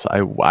walls.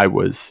 I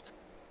was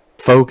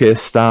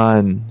focused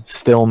on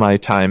still my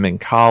time in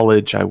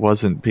college. I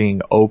wasn't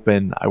being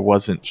open. I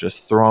wasn't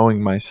just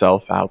throwing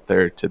myself out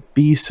there to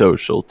be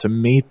social, to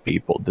meet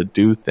people, to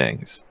do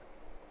things.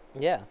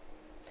 Yeah.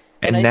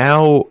 And And I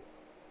now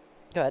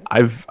go ahead.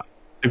 I've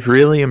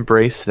really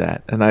embraced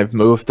that, and I've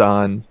moved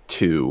on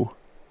to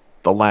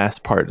the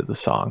last part of the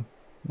song,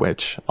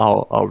 which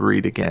I'll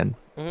read again.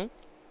 Mm-hmm.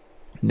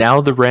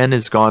 Now the wren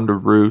is gone to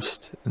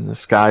roost, and the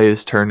sky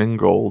is turning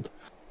gold.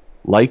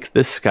 Like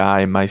the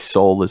sky, my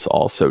soul is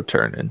also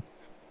turning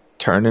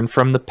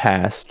from the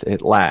past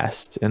at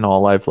last, and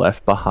all I've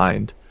left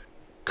behind.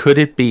 Could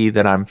it be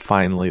that I'm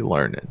finally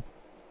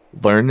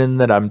learning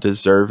that I'm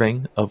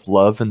deserving of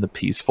love and the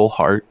peaceful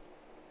heart?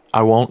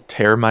 I won't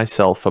tear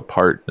myself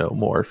apart no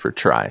more for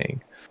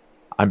trying.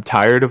 I'm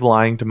tired of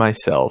lying to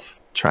myself,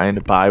 trying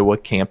to buy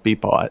what can't be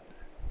bought.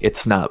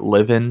 It's not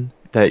living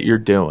that you're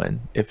doing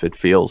if it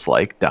feels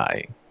like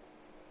dying.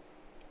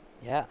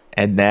 Yeah.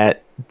 And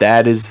that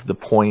is the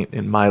point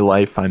in my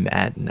life I'm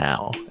at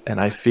now. And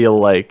I feel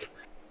like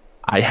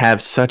I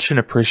have such an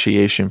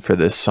appreciation for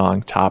this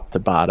song top to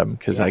bottom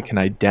because I Yeah. can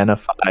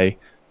identify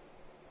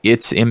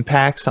its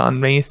impacts on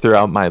me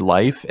throughout my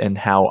life and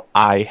how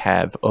I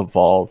have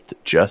evolved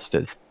just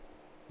as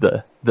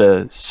the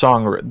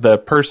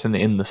person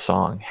in the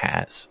song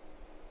has.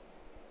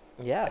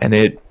 Yeah. And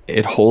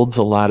it holds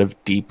a lot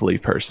of deeply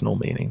personal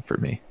meaning for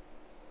me.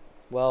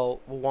 Well,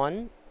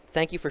 one,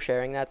 thank you for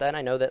sharing that then.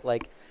 I know that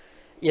like,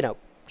 you know,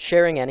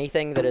 sharing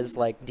anything that is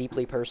like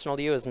deeply personal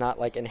to you is not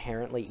like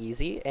inherently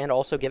easy, and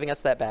also giving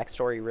us that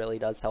backstory really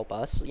does help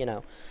us,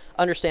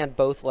 understand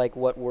both like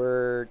what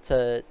we're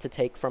to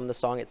take from the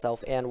song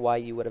itself and why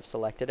you would have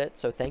selected it.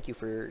 So thank you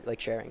for like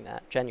sharing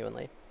that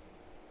genuinely.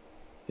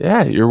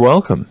 Yeah, you're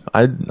welcome.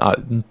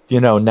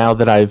 Now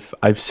that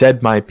I've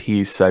said my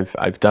piece,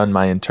 I've done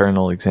my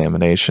internal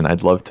examination.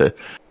 I'd love to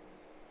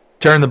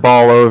turn the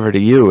ball over to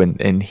you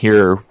and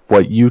hear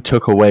what you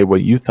took away,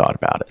 what you thought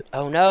about it.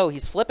 Oh no,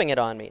 he's flipping it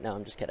on me. No,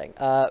 I'm just kidding.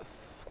 No,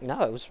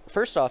 it was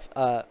first off,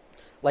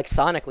 like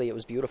sonically, it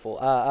was beautiful.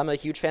 I'm a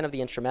huge fan of the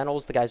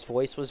instrumentals. The guy's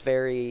voice was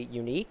very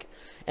unique,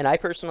 and I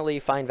personally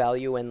find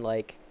value in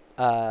like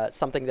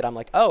something that I'm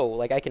like, oh,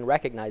 like I can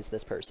recognize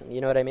this person.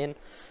 You know what I mean?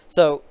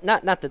 So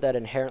not that that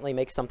inherently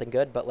makes something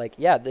good, but like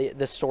yeah,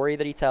 the story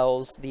that he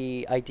tells,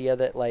 the idea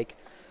that like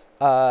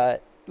uh,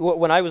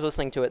 when I was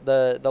listening to it,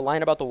 the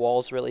line about the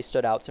walls really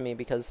stood out to me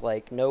because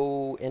like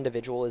no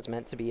individual is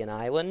meant to be an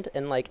island,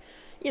 and like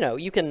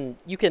you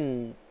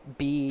can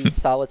be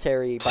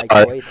solitary by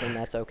Sorry, choice, and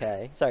that's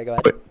okay. Sorry, go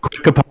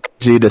quick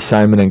apology to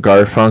Simon and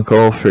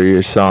Garfunkel for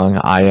your song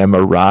 "I Am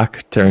a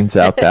Rock." Turns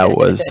out that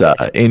was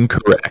ahead.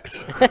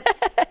 incorrect.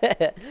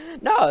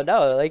 No,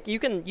 no, like you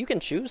can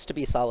choose to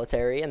be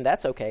solitary, and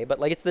that's okay. But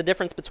like it's the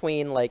difference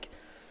between like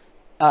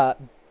uh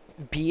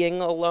being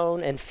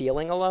alone and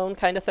feeling alone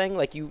kind of thing.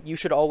 Like you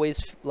should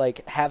always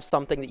like have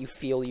something that you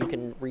feel you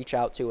can reach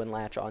out to and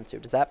latch onto.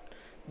 Does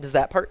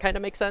that part kind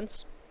of make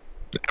sense?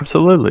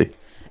 Absolutely.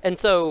 And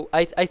so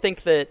I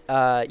think that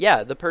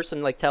yeah, the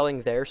person like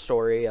telling their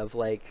story of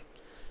like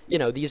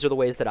these are the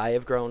ways that I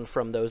have grown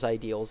from those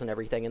ideals and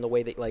everything, and the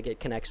way that like it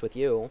connects with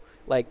you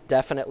like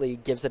definitely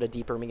gives it a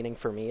deeper meaning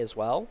for me as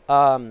well.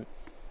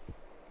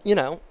 You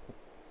know,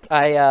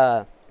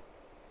 I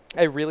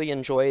really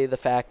enjoy the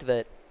fact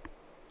that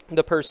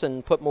the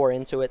person put more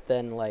into it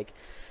than like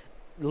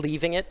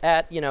leaving it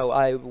at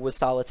I was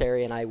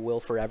solitary and I will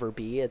forever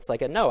be. It's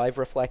like a no, I've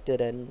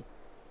reflected and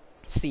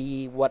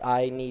see what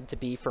I need to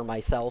be for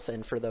myself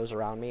and for those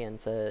around me, and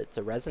to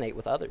resonate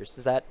with others.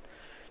 Does that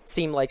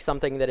seem like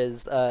something that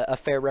is a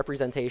fair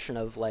representation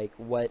of like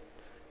what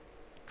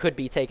could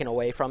be taken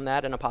away from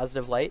that in a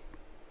positive light?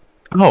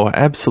 Oh,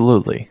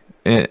 absolutely.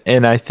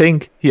 And I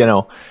think,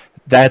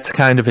 that's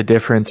kind of a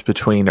difference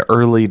between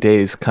early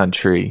days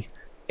country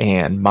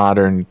and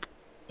modern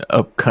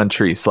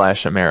country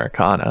slash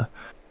Americana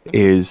Hmm.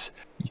 is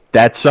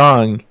that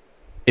song,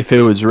 if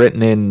it was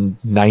written in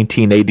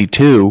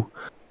 1982,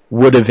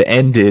 would have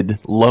ended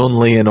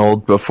lonely and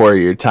old before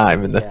your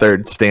time, and the Yeah.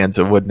 third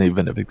stanza wouldn't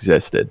even have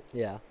existed.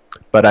 Yeah.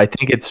 But I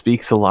think it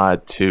speaks a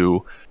lot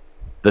to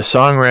the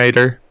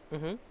songwriter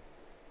Hmm.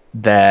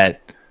 that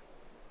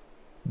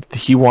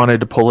he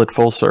wanted to pull it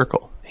full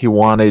circle. He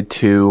wanted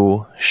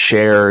to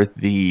share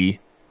the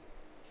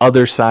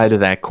other side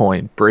of that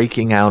coin,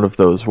 breaking out of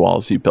those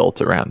walls you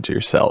built around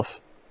yourself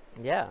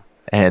Yeah.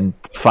 and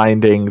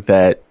finding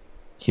that,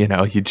 you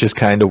just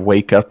kind of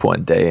wake up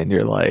one day and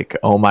you're like,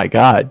 oh my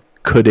God,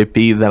 could it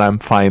be that I'm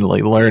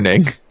finally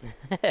learning?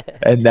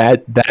 And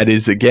that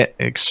is again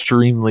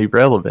extremely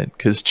relevant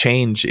because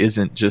change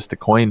isn't just a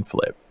coin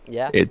flip.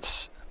 Yeah.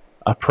 It's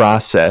a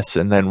process,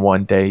 and then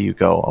one day you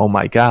go, "Oh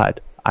my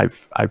God,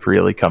 I've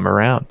really come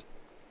around."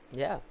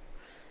 Yeah.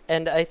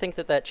 And I think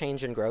that that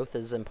change and growth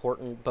is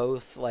important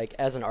both like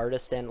as an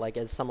artist and like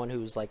as someone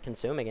who's like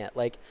consuming it.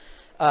 Like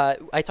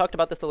I talked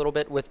about this a little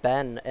bit with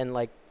Ben, and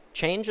like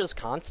change is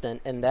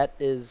constant, and that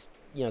is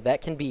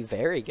that can be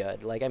very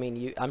good. Like I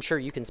mean, I'm sure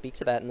you can speak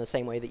to that in the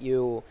same way that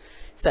you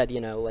said,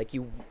 like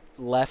you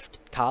left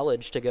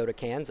college to go to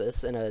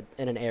Kansas in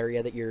an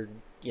area that you're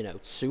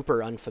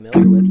super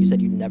unfamiliar with. You said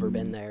you'd never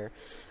been there.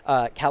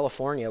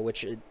 California,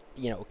 which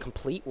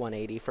complete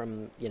 180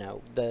 from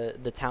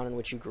the town in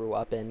which you grew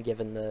up in,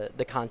 given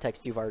the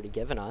context you've already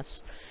given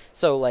us.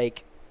 So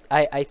like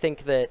I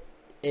think that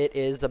it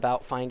is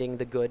about finding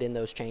the good in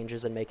those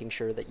changes and making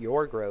sure that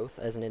your growth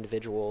as an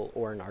individual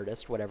or an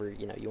artist, whatever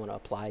you want to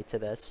apply to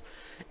this,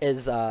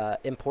 is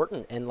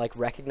important. And like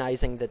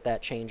recognizing that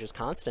that change is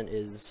constant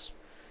is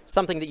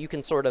something that you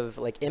can sort of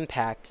like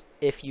impact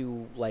if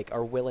you like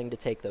are willing to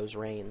take those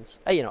reins.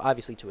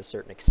 Obviously to a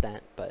certain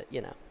extent, but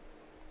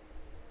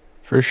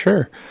For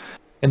sure.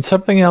 And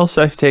something else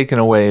I've taken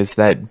away is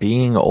that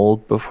being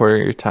old before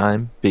your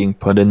time, being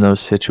put in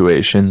those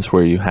situations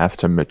where you have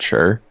to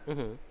mature,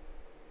 Hmm.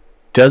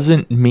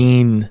 doesn't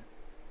mean,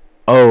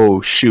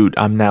 oh, shoot,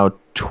 I'm now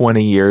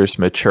 20 years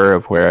mature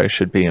of where I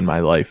should be in my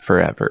life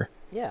forever.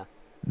 Yeah.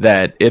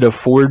 That it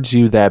affords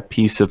you that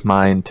peace of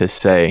mind to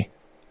say,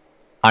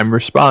 I'm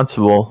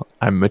responsible,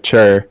 I'm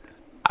mature,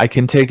 I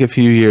can take a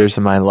few years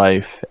of my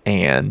life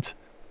and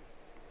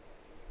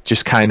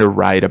just kind of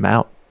ride them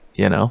out,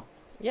 you know?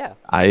 Yeah.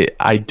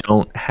 I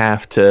don't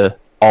have to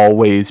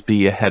always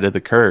be ahead of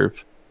the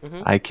curve.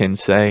 Mhm. I can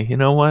say, you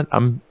know what,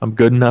 I'm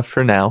good enough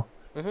for now.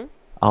 Mhm.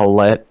 I'll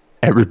let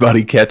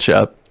everybody catch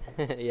up,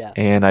 Yeah.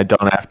 and I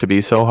don't have to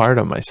be so hard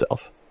on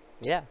myself.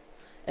 Yeah.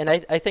 And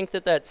I think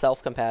that that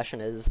self-compassion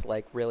is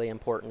like really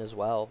important as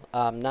well.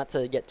 Not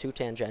to get too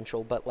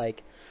tangential, but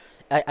like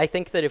I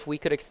think that if we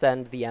could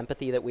extend the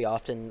empathy that we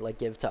often like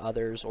give to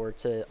others or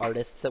to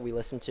artists that we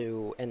listen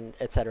to and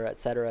et cetera,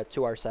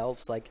 to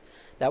ourselves, like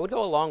that would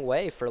go a long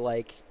way for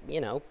like,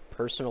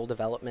 personal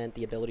development,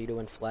 the ability to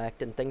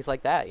inflect and things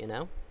like that, you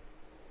know?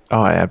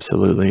 Oh, I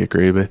absolutely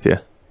agree with you.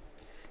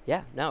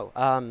 Yeah, no.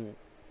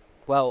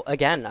 Well,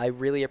 again, I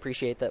really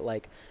appreciate that.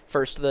 Like,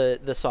 first,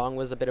 the song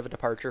was a bit of a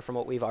departure from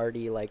what we've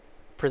already like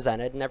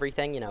presented and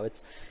everything.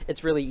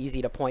 It's really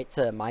easy to point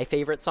to my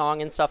favorite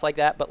song and stuff like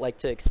that, but like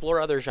to explore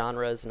other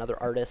genres and other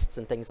artists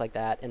and things like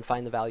that and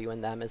find the value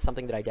in them is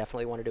something that I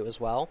definitely want to do as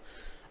well.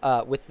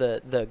 With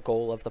the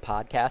goal of the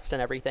podcast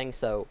and everything.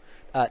 So,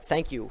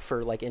 thank you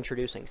for like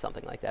introducing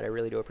something like that. I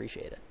really do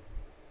appreciate it.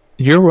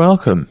 You're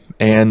welcome.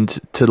 And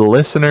to the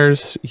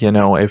listeners,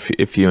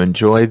 if you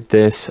enjoyed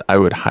this, I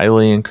would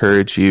highly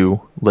encourage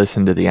you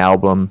listen to the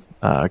album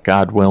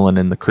God Willin'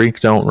 and the Creek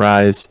Don't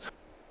Rise.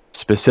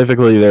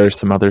 Specifically, there are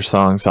some other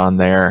songs on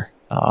there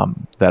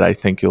that I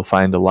think you'll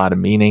find a lot of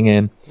meaning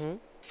in. Hmm.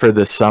 For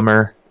the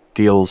summer,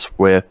 deals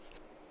with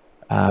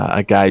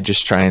a guy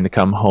just trying to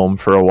come home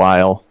for a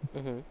while,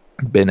 Hmm.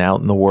 been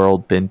out in the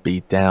world, been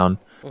beat down.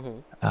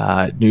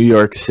 Hmm. New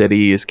York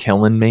City is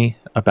killing me,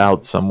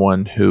 about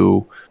someone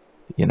who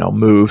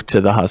moved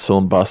to the hustle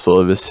and bustle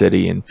of a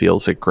city and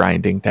feels it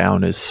grinding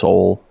down his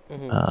soul.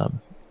 Hmm.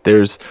 Um,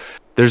 there's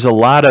there's a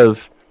lot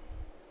of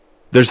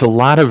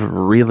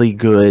really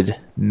good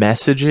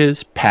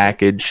messages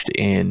packaged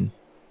in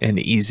an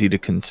easy to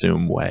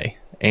consume way,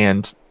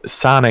 and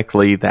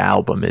sonically the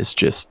album is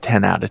just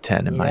 10 out of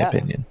 10 in my Yeah.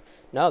 opinion.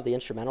 No, the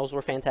instrumentals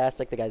were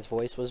fantastic. The guy's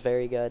voice was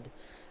very good.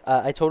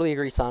 I totally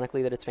agree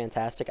sonically that it's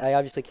fantastic. I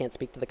obviously can't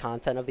speak to the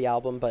content of the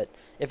album, but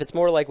if it's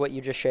more like what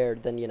you just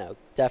shared, then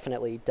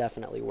definitely,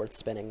 definitely worth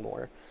spinning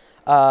more.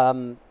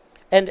 Um,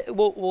 and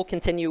we'll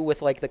continue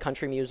with like the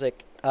country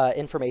music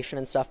information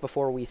and stuff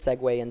before we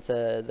segue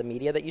into the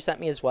media that you sent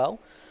me as well.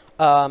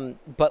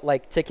 But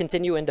like to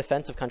continue in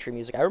defense of country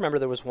music, I remember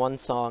there was one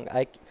song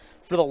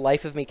for the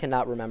life of me,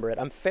 cannot remember it.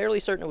 I'm fairly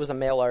certain it was a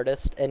male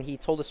artist, and he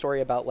told a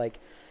story about like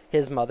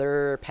his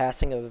mother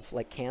passing of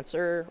like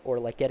cancer or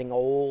like getting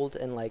old,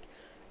 and like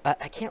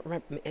I can't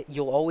remember.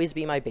 You'll always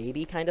be my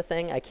baby kind of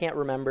thing. I can't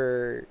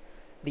remember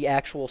the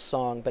actual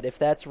song, but if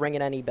that's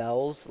ringing any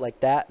bells, like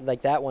that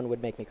one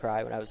would make me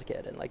cry when I was a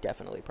kid, and like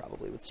definitely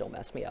probably would still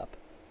mess me up.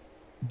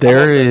 I'm There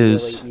also really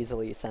is,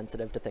 easily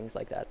sensitive to things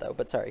like that, though.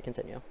 But sorry,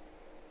 continue.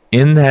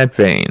 in that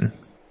vein,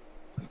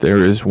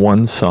 there is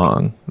one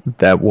song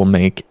that will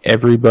make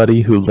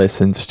everybody who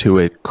listens to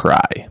it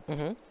cry.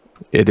 Mm-hmm.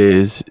 It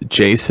is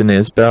Jason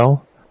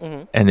Isbell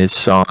Mm-hmm. and his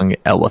song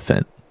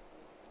Elephant.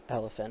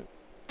 Elephant.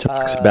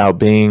 Talks Uh, about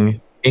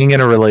being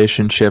in a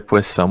relationship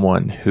with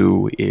someone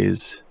who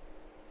is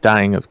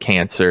dying of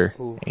cancer,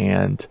 oof.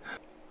 and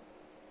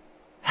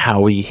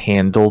how he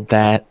handled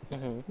that.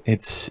 Mm-hmm.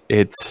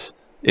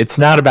 It's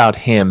not about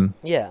him,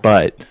 Yeah.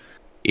 but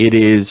it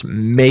is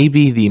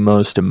maybe the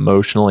most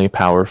emotionally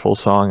powerful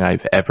song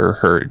I've ever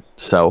heard.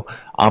 So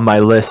on my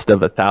list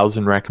of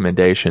 1,000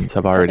 recommendations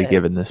I've already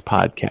given this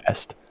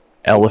podcast, Keep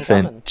 'em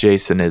Elephant, coming.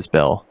 Jason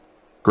Isbell,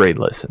 great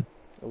listen.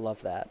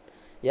 Love that.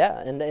 Yeah,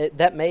 and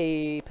that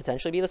may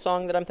potentially be the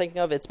song that I'm thinking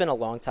of. It's been a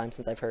long time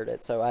since I've heard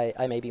it, so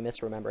I may be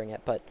misremembering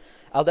it, but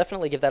I'll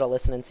definitely give that a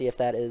listen and see if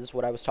that is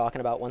what I was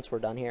talking about once we're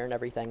done here and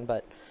everything.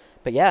 But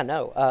yeah,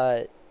 no,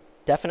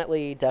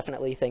 definitely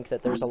think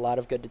that there's a lot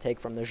of good to take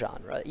from the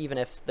genre, even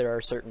if there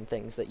are certain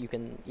things that you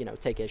can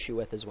take issue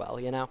with as well.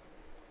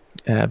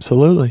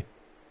 Absolutely.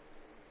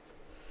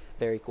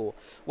 Very cool.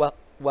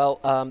 Well,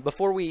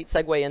 before we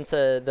segue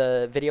into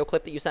the video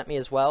clip that you sent me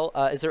as well,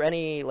 is there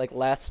any like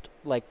last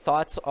like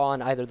thoughts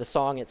on either the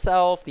song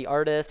itself, the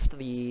artist,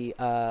 the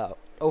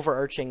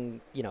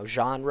overarching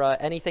genre,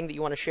 anything that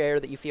you want to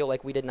share that you feel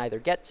like we didn't either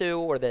get to,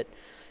 or that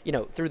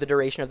through the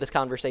duration of this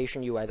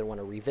conversation you either want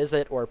to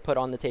revisit or put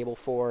on the table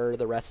for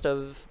the rest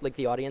of like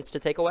the audience to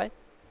take away?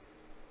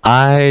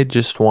 I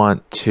just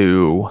want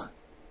to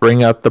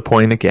bring up the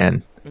point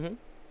again. Mm-hmm.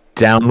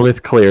 Down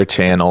with Clear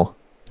Channel.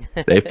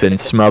 They've been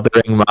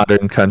smothering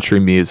modern country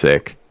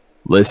music.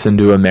 Listen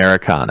to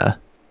Americana.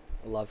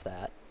 Love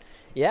that.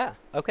 Yeah.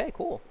 Okay.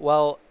 Cool.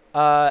 Well,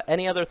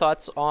 any other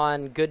thoughts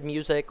on good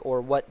music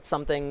or what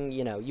something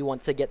you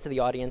want to get to the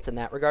audience in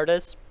that regard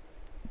is?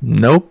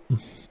 Nope.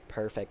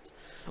 Perfect.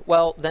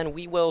 Well, then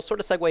we will sort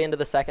of segue into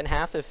the second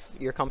half if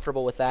you're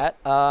comfortable with that.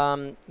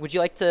 Would you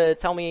like to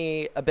tell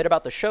me a bit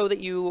about the show that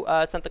you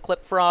sent the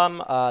clip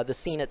from, the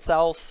scene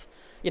itself,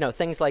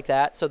 things like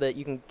that, so that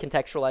you can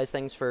contextualize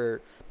things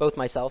for both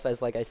myself,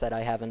 as like I said,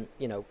 I haven't,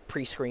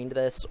 pre-screened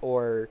this,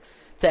 or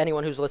to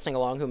anyone who's listening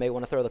along who may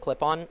want to throw the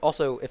clip on.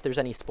 Also, if there's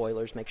any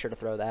spoilers, make sure to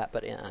throw that,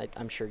 but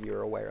I'm sure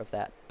you're aware of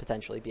that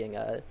potentially being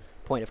a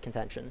point of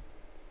contention.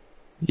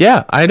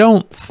 Yeah, I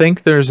don't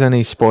think there's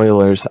any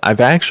spoilers.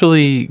 I've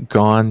actually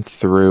gone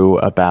through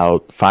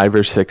about 5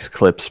 or 6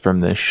 clips from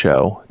this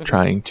show, Hmm.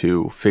 trying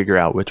to figure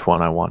out which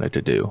one I wanted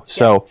to do. Yeah.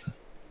 So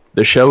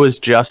the show is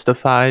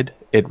Justified.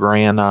 It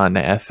ran on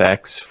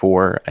FX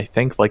for, I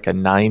think, like a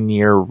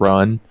 9-year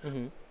run.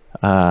 Hmm.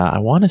 I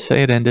want to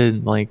say it ended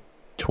in like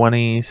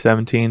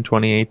 2017,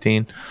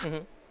 2018.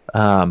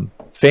 Hmm.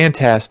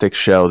 Fantastic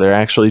show. They're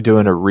actually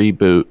doing a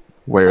reboot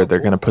where Oh, they're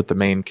going to cool. put the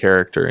main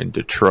character in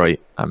Detroit.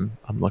 I'm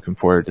looking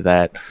forward to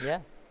that. Yeah.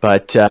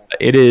 But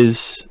it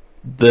is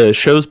the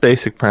show's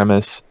basic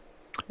premise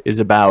is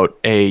about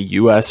a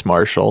U.S.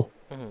 Marshal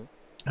Hmm.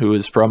 who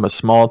is from a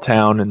small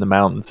town in the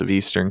mountains of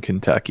eastern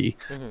Kentucky,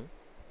 Hmm.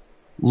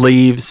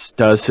 leaves,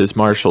 does his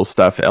marshal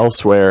stuff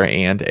elsewhere,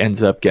 and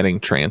ends up getting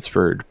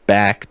transferred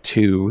back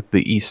to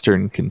the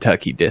eastern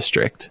Kentucky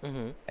district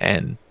Hmm.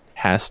 and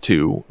has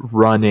to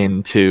run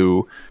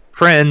into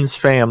friends,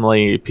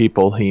 family,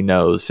 people he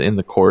knows in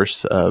the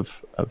course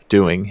of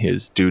doing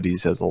his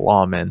duties as a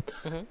lawman.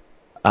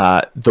 Hmm.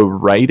 The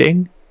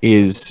writing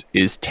is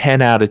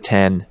 10 out of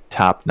 10,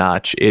 top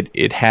notch.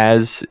 It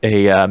has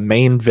a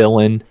main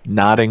villain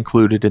not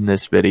included in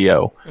this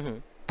video, Hmm.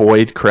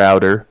 Boyd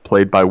Crowder,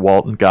 played by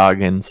Walton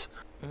Goggins,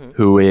 Hmm.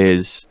 who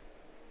is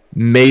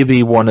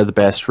maybe one of the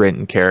best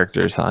written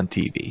characters on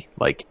TV.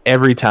 Like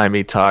every time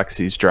he talks,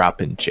 he's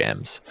dropping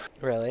gems.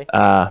 Really?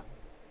 Uh,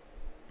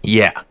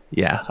 yeah.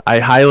 I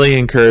highly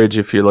encourage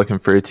if you're looking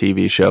for a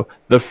TV show.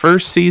 The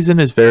first season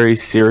is very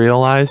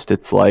serialized.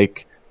 It's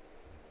like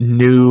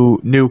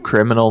new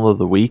criminal of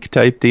the week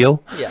type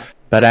deal. Yeah.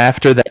 But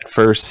after that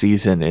first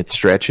season, it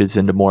stretches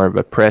into more of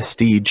a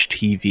prestige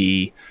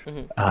TV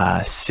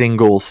Hmm.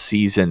 single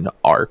season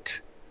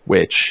arc,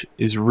 which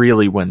is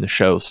really when the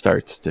show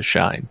starts to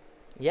shine.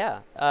 Yeah,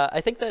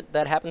 I think that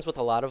that happens with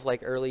a lot of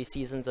like early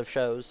seasons of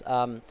shows.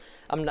 I'm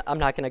not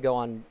going to go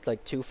on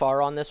like too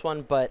far on this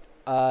one, but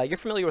you're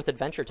familiar with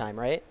Adventure Time,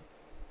 right?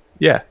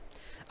 Yeah,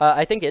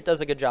 I think it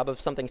does a good job of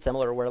something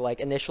similar, where like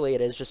initially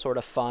it is just sort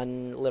of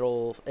fun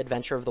little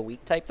adventure of the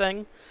week type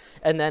thing,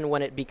 and then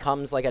when it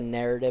becomes like a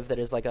narrative that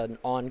is like an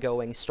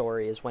ongoing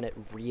story, is when it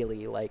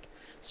really like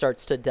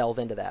starts to delve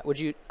into that. Would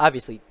you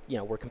obviously,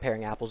 we're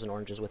comparing apples and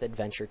oranges with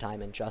Adventure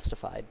Time and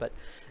Justified, but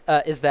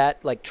is that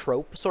like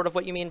trope sort of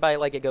what you mean by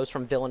like it goes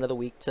from villain of the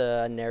week to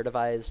a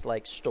narrativized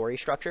like story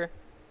structure?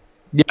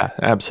 yeah,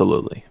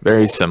 absolutely.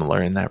 Very Cool.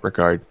 similar in that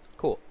regard.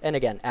 Cool. And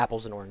again,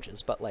 apples and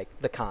oranges, but like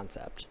the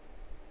concept.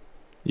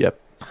 Yep.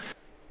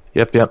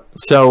 Yep.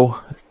 So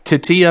to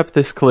tee up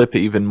this clip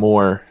even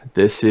more,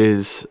 this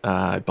is,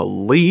 I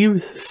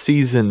believe,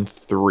 season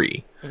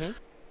 3. Hmm.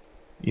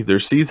 Either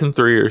season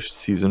 3 or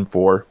season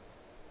 4.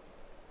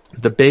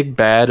 The big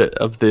bad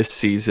of this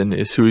season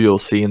is who you'll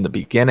see in the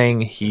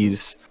beginning.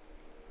 He's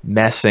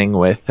messing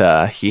with,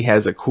 he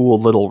has a cool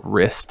little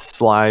wrist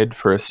slide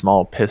for a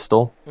small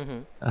pistol. Hmm.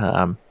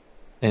 Um,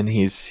 and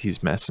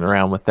he's messing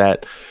around with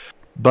that.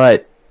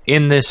 But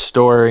in this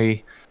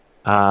story,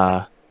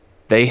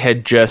 they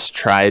had just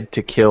tried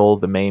to kill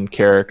the main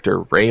character,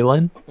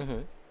 Raylan, Hmm.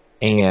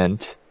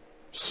 and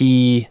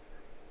he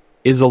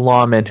is a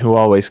lawman who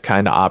always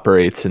kind of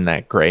operates in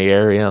that gray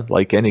area,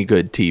 like any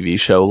good TV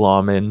show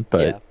lawman, Yeah.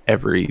 but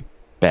every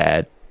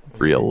bad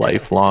real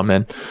life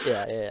lawman.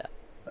 Yeah,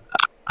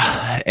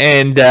 yeah,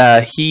 And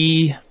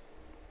he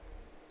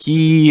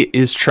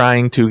is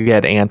trying to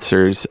get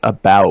answers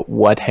about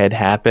what had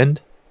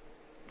happened,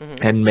 yeah. Hmm.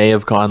 and may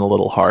have gone a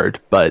little hard,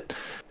 but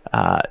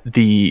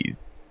the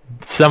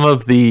some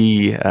of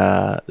the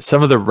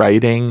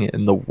writing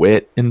and the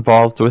wit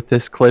involved with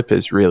this clip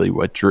is really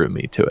what drew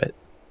me to it.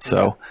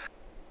 So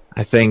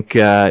I think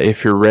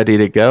if you're ready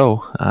to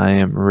go, I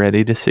am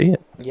ready to see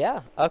it.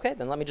 Yeah, okay,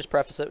 then let me just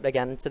preface it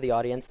again to the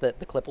audience that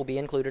the clip will be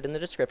included in the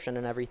description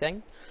and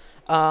everything.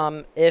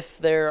 If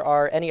there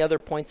are any other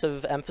points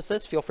of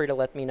emphasis, feel free to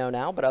let me know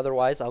now, but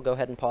otherwise I'll go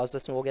ahead and pause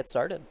this and we'll get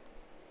started.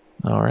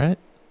 All right.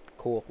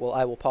 Cool. Well,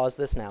 I will pause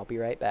this now. Be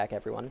right back,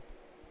 everyone.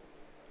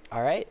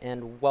 All right,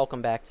 and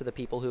welcome back to the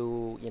people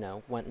who,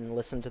 went and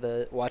listened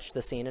to watched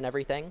the scene and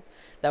everything.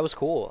 That was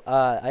cool.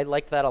 I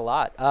liked that a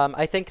lot.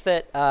 I think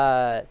that,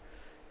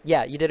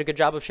 yeah, you did a good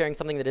job of sharing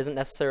something that isn't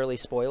necessarily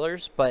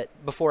spoilers, but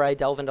before I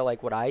delve into,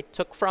 like, what I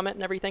took from it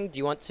and everything, do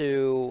you want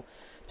to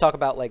talk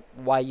about, like,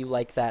 why you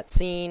like that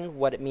scene,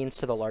 what it means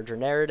to the larger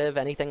narrative,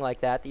 anything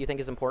like that you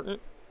think is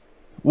important?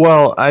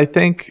 Well, I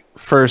think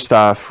first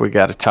off, we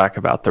got to talk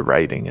about the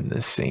writing in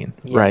this scene,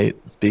 Yeah. right?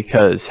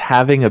 Because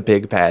having a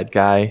big bad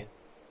guy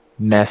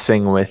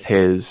messing with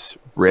his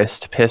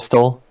wrist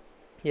pistol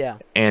Yeah.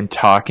 and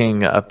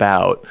talking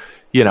about,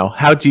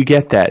 how'd you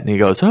get that? And he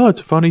goes, oh,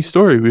 it's a funny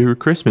story. We were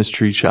Christmas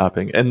tree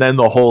shopping. And then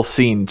the whole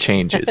scene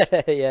changes.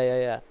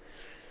 Yeah.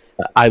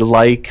 I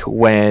like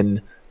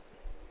when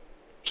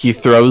he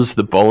throws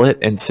the bullet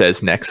and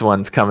says, next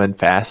one's coming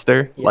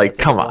faster. Yeah, Like, that's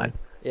a come good on. one.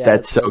 Yeah,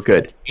 That's so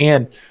good.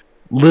 And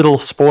little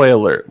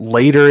spoiler,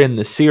 later in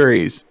the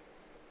series,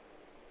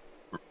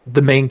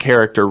 the main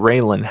character,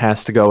 Raylan,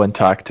 has to go and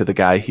talk to the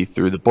guy he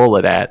threw the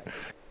bullet at.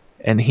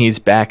 And he's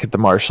back at the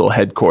Marshal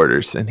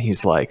headquarters. And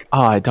he's like,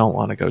 oh, I don't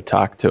want to go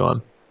talk to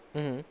him.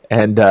 Mm-hmm.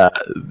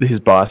 And his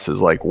boss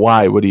is like,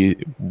 "Why?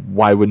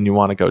 Why wouldn't you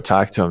want to go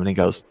talk to him?" And he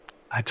goes,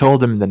 "I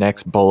told him the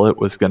next bullet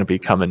was going to be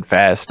coming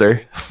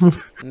faster." And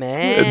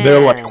they're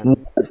like, Man.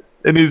 "What?"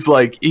 And he's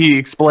like, he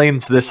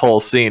explains this whole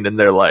scene, and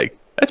they're like,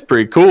 "That's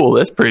pretty cool.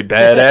 That's pretty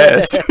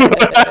badass."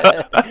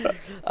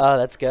 Oh,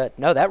 that's good.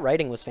 No, that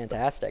writing was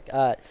fantastic.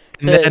 And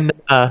To then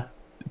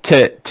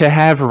to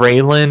have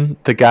Raylan,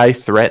 the guy,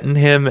 threaten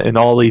him, and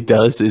all he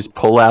does is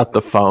pull out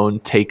the phone,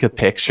 take a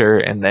picture,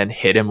 and then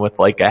hit him with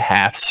like a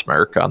half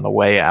smirk on the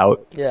way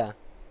out. Yeah.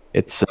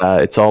 It's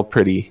all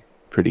pretty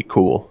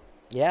cool.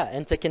 Yeah,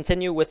 and to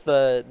continue with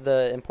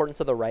the importance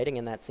of the writing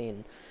in that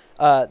scene,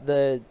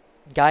 the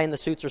guy in the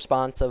suit's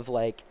response of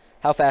like,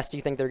 "How fast do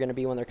you think they're going to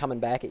be when they're coming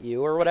back at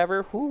you or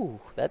whatever?" Whew,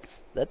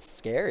 that's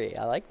scary.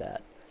 I like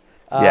that.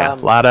 Yeah,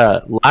 Um, lot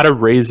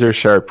of razor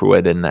sharp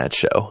wit in that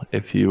show.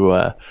 If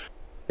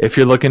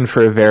you're looking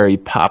for a very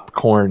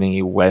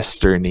popcorny,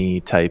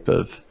 westerny type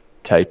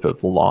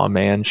of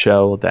lawman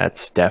show,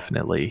 that's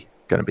definitely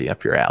going to be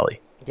up your alley.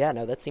 yeah,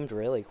 no, that seemed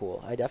really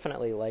cool. I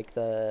definitely like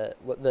the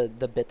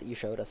bit that you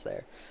showed us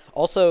there.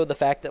 Also, the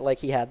fact that like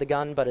he had the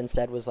gun, but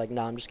instead was like,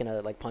 "No, I'm just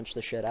gonna like punch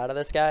the shit out of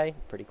this guy."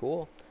 Pretty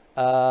cool.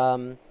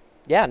 Um,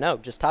 yeah, no,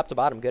 just top to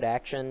bottom, good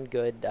action,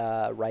 good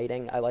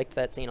writing. I liked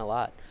that scene a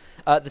lot.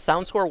 The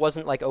sound score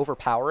wasn't like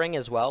overpowering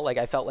as well. Like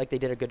I felt like they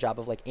did a good job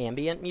of like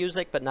ambient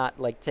music, but not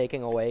like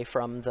taking away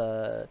from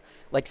the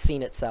like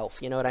scene itself.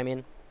 You know what I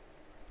mean?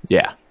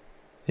 Yeah,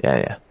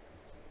 yeah.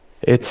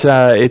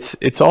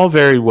 It's all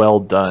very well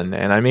done,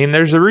 and I mean,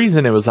 there's a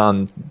reason it was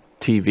on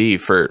TV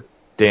for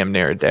damn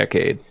near a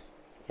decade.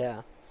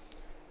 Yeah.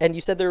 And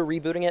you said they're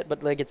rebooting it,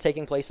 but like it's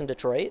taking place in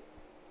Detroit.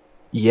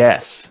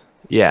 Yes.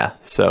 Yeah.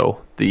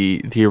 So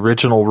the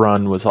original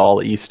run was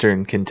all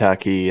Eastern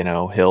Kentucky,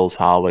 hills,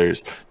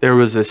 hollers. There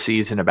was a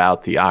season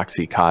about the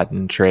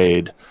OxyContin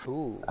trade.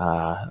 Ooh.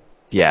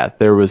 Yeah,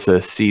 there was a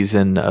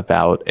season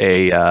about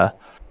a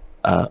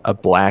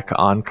black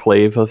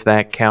enclave of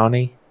that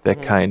county that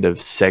Mhm. kind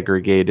of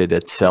segregated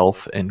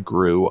itself and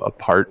grew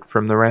apart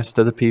from the rest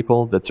of the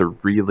people. That's a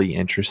really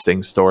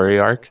interesting story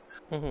arc.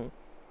 Mhm.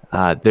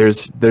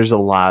 There's there's a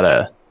lot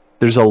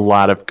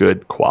of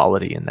good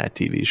quality in that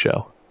TV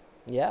show.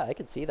 Yeah, I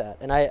could see that,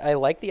 and I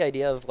like the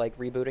idea of like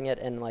rebooting it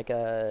in like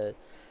a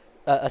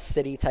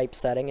city type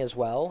setting as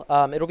well.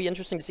 It'll be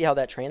interesting to see how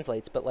that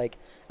translates, but like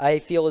I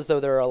feel as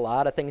though there are a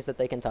lot of things that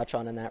they can touch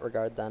on in that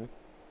regard. Then.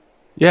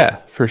 Yeah,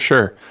 for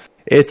sure.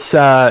 It's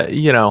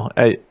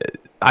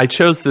I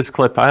chose this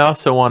clip. I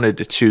also wanted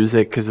to choose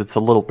it because it's a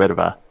little bit of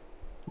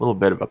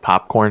a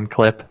popcorn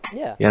clip.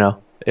 Yeah. You know,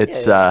 Yeah.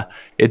 Yeah.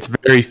 it's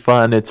very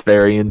fun. It's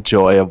very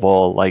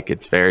enjoyable. Like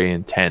it's very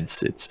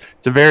intense. It's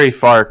a very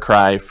far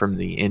cry from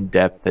the in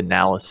depth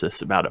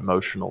analysis about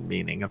emotional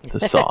meaning of the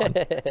song.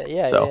 Yeah.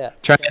 Yeah. So Yeah.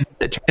 trying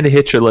to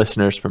hit your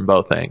listeners from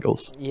both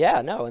angles.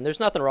 Yeah, no, and there's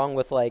nothing wrong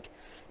with like,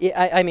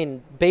 I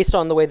mean, based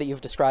on the way that you've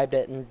described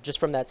it, and just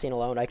from that scene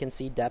alone, I can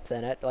see depth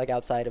in it. Like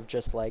outside of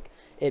just like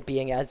it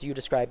being as you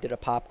described it, a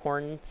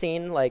popcorn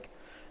scene. Like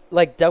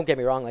don't get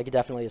me wrong, like it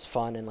definitely is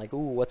fun and like, ooh,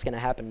 what's gonna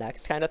happen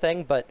next kind of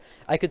thing. But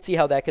I could see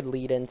how that could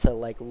lead into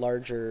like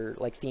larger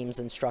like themes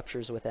and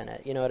structures within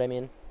it. You know what I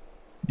mean?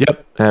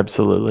 Yep,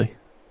 absolutely.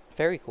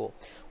 Very cool.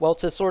 Well,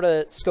 to sort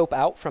of scope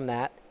out from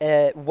that,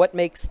 what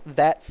makes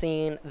that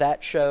scene,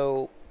 that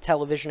show,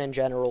 television in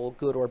general,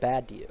 good or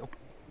bad to you?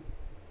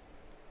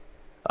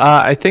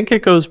 I think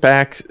it goes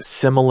back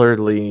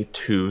similarly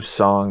to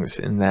songs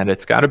in that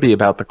it's got to be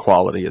about the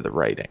quality of the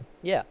writing,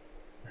 Yeah.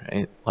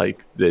 right?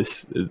 Like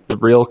the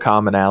real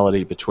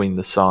commonality between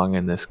the song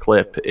and this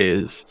clip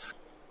is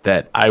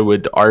that I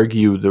would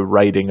argue the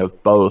writing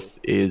of both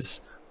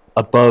is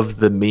above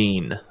the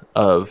mean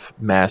of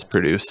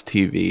mass-produced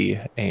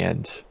TV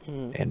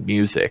Mm-hmm. and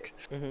music.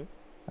 Mm-hmm.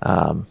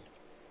 Um,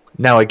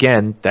 Now,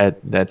 again,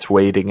 that's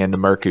wading into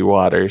murky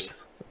waters,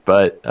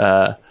 but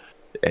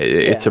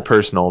it's a Yeah.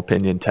 personal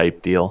opinion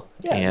type deal,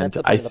 Yeah, and and that's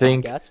the point of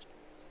the podcast.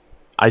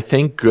 I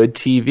think good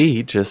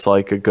TV, just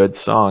like a good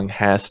song,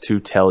 has to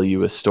tell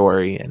you a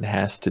story and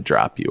has to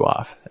drop you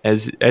off.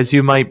 As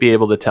you might be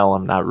able to tell,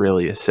 I'm not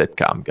really a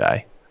sitcom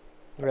guy.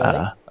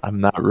 Really? I'm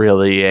not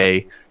really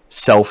a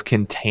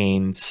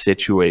self-contained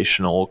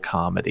situational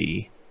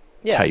comedy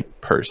Yeah.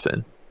 type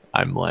person.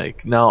 I'm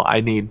like, no,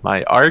 I need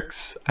my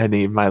arcs. I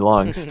need my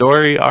long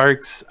story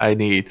arcs. I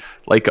need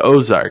like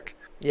Ozark.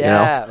 You know,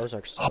 Yeah,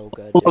 Ozark's so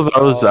good, all of dude.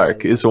 Oh, I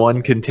Ozark is love one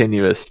Ozark.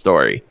 continuous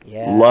story.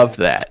 Yeah. Love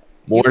that.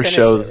 You More finished it,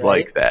 shows right?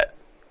 like that.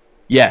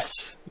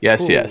 Yes,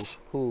 yes, Whew, yes.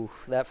 whew,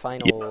 that Yeah,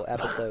 final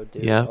episode,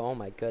 dude. yeah. Oh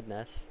my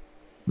goodness.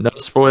 No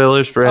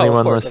spoilers for Oh, of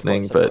anyone course, of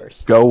listening,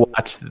 course, of but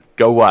course.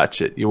 go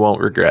watch it. You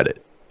won't regret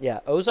it. Yeah,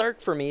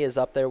 Ozark for me is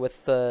up there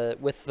with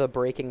the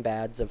Breaking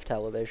Bads of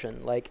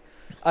television. Like,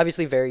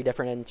 obviously very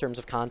different in terms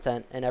of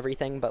content and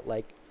everything, but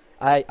like,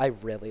 I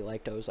really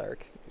liked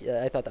Ozark.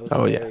 Yeah, I thought that was a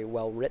Oh yeah. very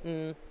well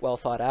written, well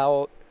thought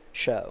out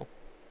show.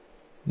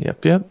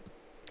 Yep, yep.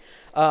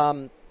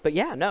 But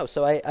yeah, no.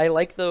 So I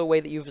like the way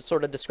that you've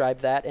sort of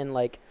described that, and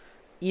like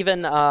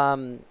even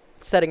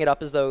setting it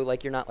up as though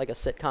like you're not like a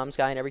sitcoms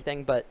guy and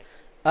everything, but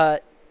uh,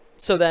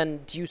 So then,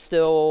 do you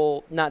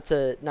still, not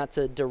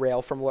to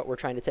derail from what we're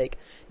trying to take,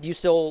 do you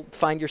still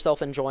find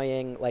yourself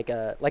enjoying like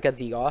a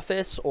The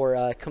Office or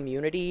a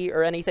Community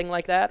or anything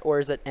like that, or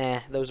is it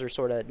those are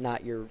sort of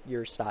not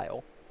your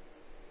style?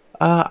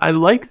 I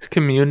liked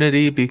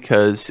Community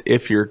because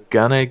if you're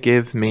gonna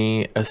give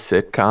me a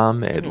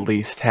sitcom, at Hmm.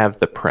 least have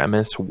the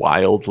premise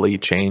wildly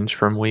change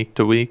from week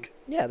to week.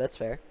 Yeah, that's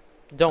fair.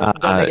 Don't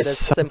make it a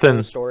simple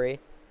Something story.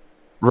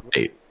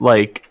 right,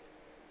 like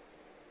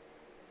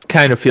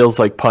kind of feels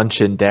like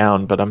Punching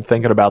Down, but I'm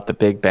thinking about The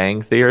Big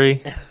Bang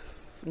Theory.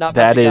 Not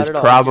That punching down is at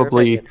all. It's your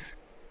probably opinion.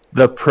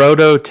 the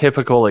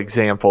prototypical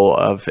example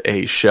of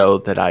a show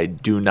that I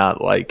do not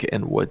like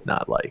and would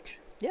not like.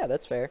 Yeah,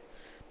 that's fair.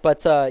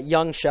 But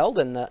young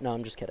Sheldon, no,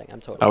 I'm just kidding. I'm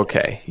totally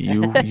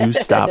kidding. Okay, you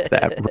stop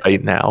that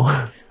right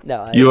now.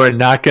 No, You are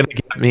not going to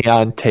get me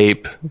on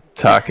tape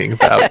talking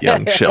about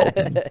young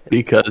Sheldon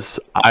because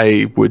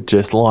I would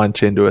just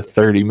launch into a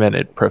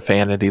 30-minute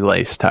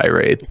profanity-laced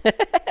tirade.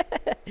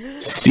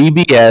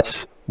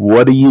 CBS,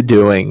 what are you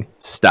doing?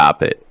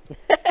 Stop it.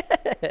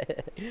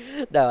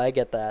 no, I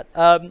get that.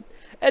 And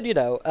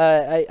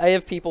I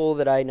have people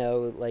that I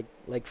know,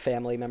 like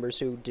family members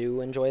who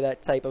do enjoy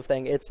that type of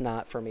thing. It's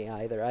not for me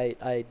either.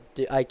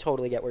 I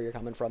totally get where you're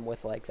coming from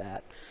with like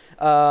that.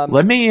 Um,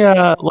 Let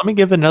me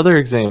give another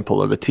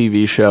example of a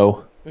TV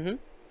show hmm.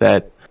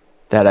 that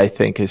I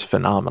think is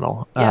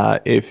phenomenal. Yeah.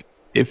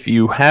 If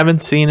you haven't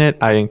seen it,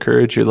 I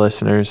encourage your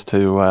listeners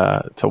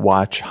to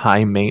watch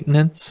High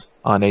Maintenance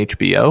on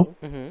HBO.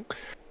 Hmm.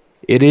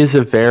 It is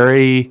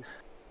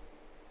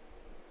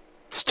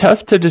it's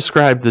tough to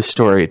describe the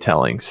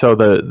storytelling. So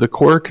the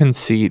core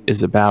conceit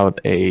is about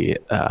a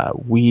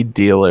weed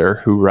dealer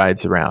who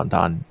rides around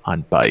on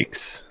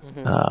bikes,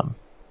 Hmm. um,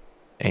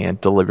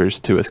 and delivers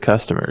to his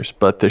customers.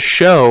 But the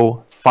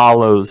show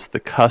follows the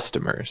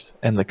customers,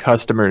 and the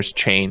customers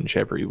change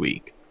every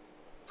week.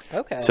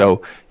 Okay.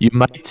 So you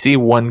might see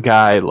one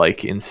guy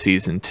like in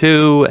season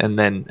 2 and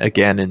then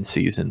again in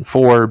season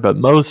 4, but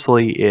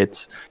mostly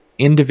it's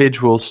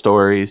individual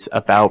stories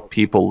about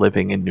people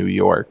living in New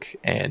York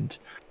and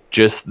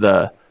just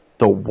the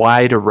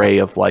wide array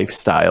of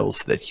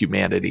lifestyles that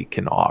humanity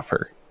can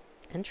offer.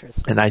 And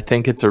Interesting. I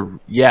think it's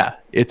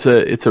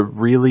a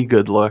really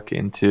good look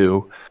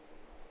into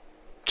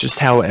just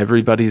how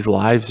everybody's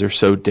lives are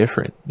so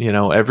different. You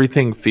know,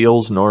 everything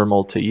feels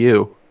normal to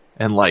you,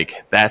 and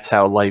like that's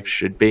how life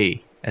should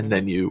be. And Hmm.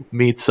 then you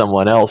meet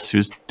someone else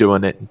who's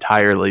doing it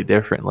entirely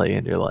differently,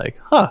 and you're like,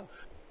 huh,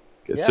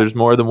 guess Yeah. there's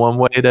more than one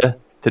way to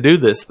do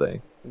this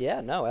thing.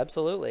 Yeah. No,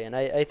 absolutely. And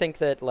I think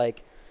that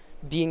like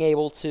being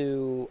able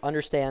to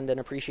understand and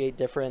appreciate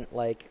different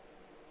like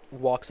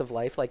walks of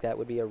life like that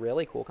would be a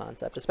really cool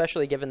concept,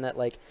 especially given that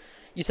like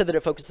you said that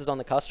it focuses on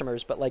the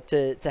customers, but like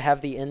to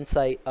have the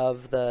insight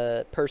of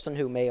the person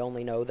who may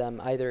only know them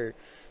either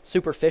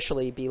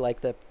superficially be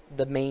like the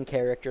main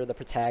character, the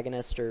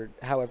protagonist, or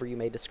however you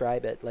may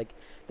describe it. Like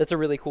that's a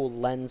really cool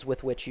lens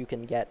with which you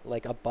can get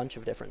like a bunch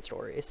of different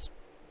stories.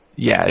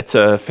 Yeah, it's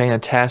a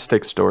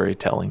fantastic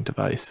storytelling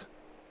device.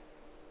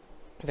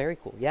 Very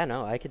cool. Yeah,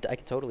 no, I could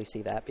totally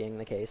see that being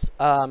the case.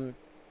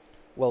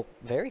 Well,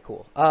 very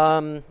cool.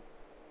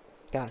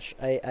 Gosh,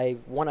 I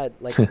want to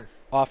like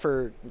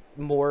offer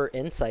more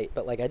insight,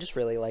 but like I just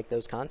really like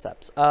those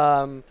concepts.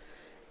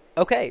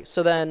 Okay,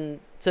 so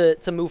then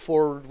to move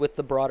forward with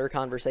the broader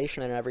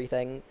conversation and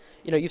everything,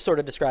 you've sort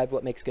of described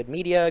what makes good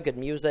media, good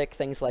music,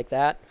 things like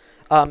that.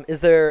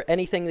 Is there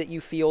anything that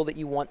you feel that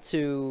you want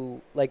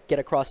to like get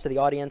across to the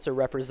audience or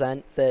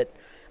represent that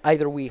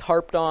either we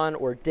harped on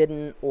or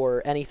didn't,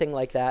 or anything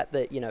like that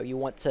that you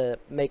want to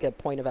make a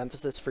point of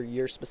emphasis for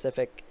your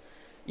specific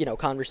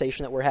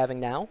conversation that we're having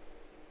now?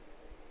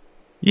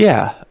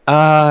 Yeah,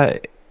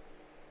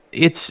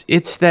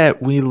 it's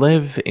that we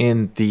live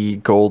in the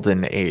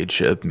golden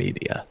age of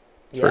media,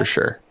 for Yeah,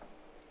 sure.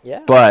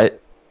 yeah.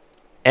 But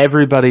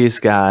everybody's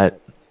got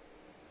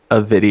a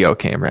video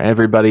camera.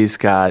 Everybody's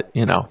got,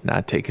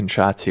 not taking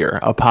shots here,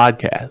 a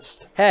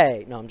podcast.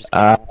 Hey, no, I'm just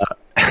Uh,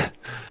 kidding.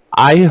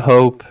 I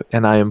hope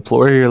and I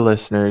implore your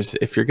listeners,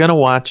 if you're going to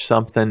watch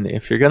something,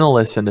 if you're going to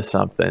listen to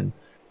something,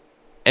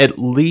 at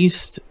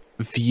least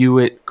view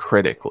it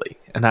critically.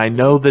 And I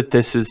know Hmm. that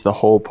this is the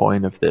whole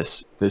point of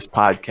this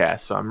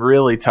podcast. So I'm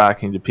really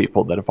talking to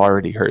people that have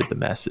already heard the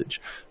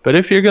message. But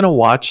if you're going to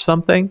watch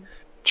something,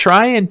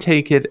 try and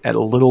take it at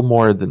a little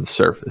more than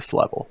surface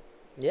level.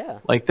 Yeah.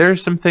 Like there are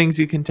some things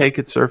you can take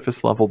at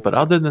surface level, but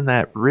other than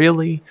that,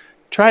 really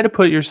try to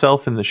put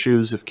yourself in the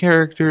shoes of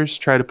characters,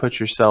 try to put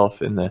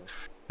yourself in the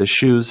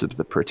shoes of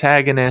the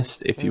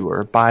protagonist if you Mm. were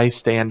a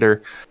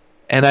bystander.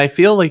 And I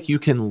feel like you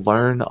can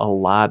learn a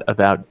lot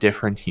about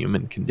different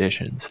human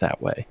conditions that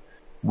way.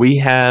 We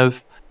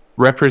have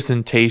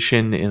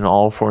representation in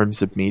all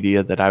forms of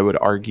media that I would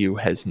argue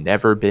has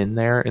never been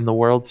there in the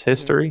world's Hmm.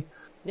 history.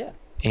 Yeah.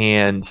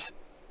 And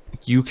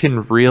you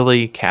can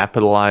really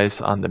capitalize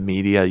on the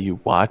media you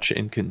watch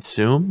and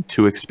consume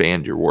to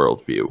expand your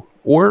worldview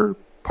or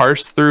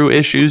parse through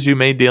issues you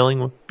may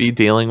be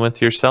dealing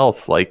with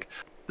yourself, like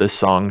the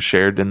song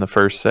shared in the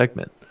first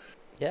segment.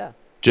 Yeah.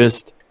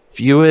 Just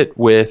view it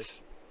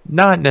with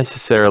not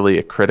necessarily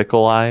a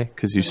critical eye,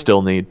 because you Mhm.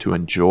 still need to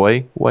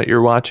enjoy what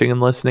you're watching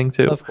and listening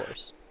to, Of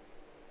course.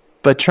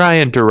 but try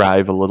and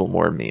derive a little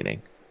more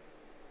meaning.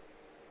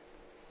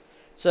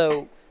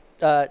 So,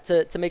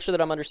 to make sure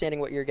that I'm understanding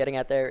what you're getting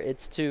at there,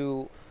 it's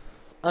to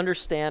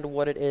understand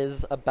what it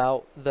is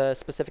about the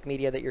specific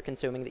media that you're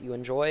consuming that you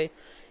enjoy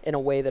in a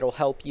way that'll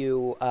help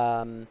you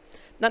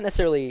not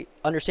necessarily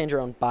understand your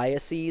own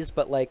biases,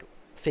 but like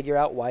figure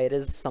out why it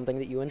is something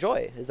that you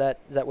enjoy. Is that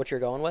what you're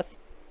going with?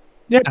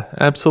 Yeah,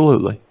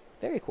 absolutely.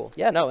 Very cool.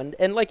 Yeah, no,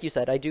 and like you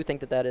said, I do think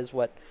that that is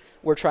what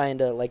we're trying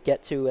to like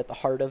get to at the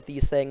heart of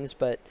these things,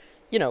 but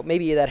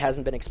maybe that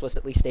hasn't been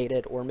explicitly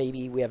stated, or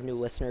maybe we have new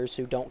listeners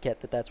who don't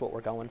get that that's what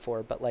we're going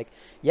for. But like,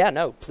 yeah,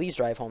 no, please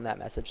drive home that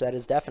message. That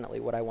is definitely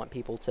what I want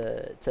people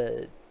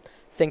to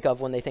think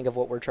of when they think of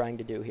what we're trying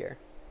to do here.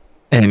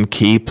 And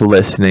keep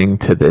listening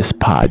to this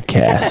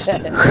podcast.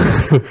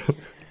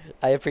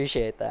 I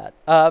appreciate that.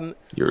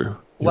 You're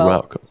Well,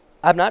 welcome.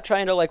 I'm not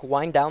trying to like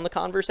wind down the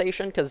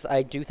conversation because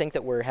I do think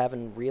that we're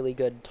having really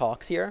good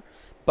talks here.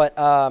 But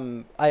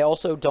I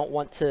also don't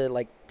want to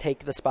like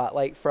take the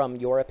spotlight from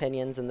your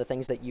opinions and the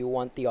things that you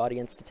want the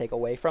audience to take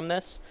away from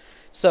this.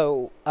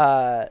 So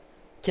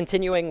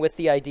continuing with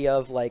the idea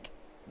of like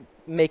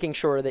making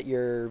sure that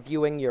you're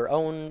viewing your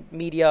own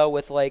media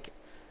with like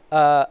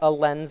a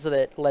lens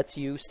that lets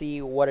you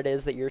see what it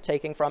is that you're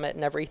taking from it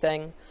and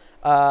everything.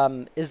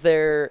 Is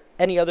there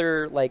any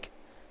other like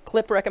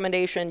clip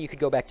recommendation? You could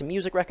go back to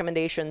music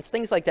recommendations,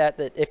 things like that.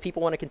 That if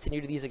people want to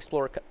continue to these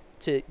explore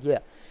to yeah,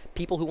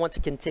 people who want to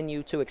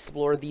continue to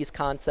explore these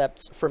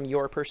concepts from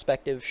your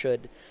perspective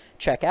should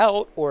check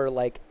out, or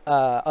like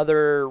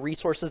other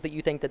resources that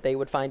you think that they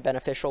would find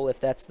beneficial if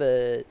that's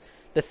the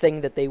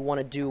thing that they want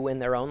to do in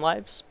their own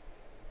lives.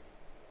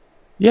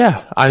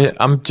 Yeah,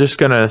 I'm just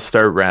gonna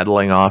start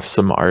rattling off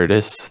some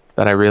artists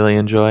that I really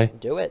enjoy.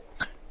 Do it.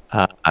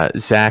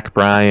 Zach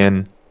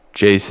Bryan,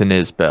 Jason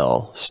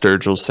Isbell,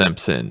 Sturgill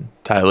Simpson,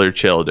 Tyler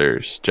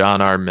Childers,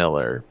 John R.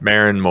 Miller,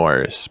 Maren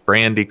Morris,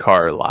 Brandy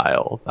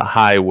Carlisle, The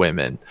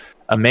Highwomen,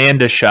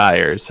 Amanda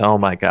Shires. Oh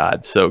my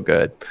God, so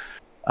good.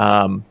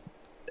 Um,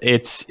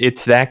 it's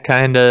that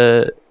kind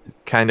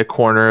of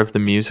corner of the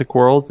music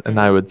world, and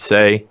I Mm-hmm. would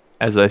say,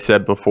 as I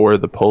said before,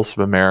 the Pulse of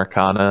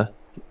Americana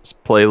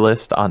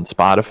playlist on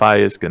Spotify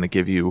is going to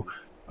give you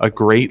a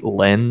great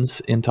lens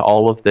into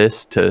all of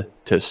this to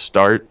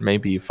start.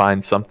 Maybe you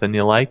find something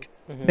you like,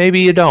 Mm-hmm. maybe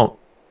you don't.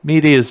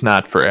 Media is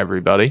not for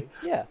everybody.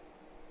 Yeah.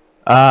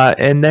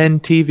 And then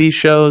TV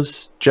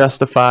shows,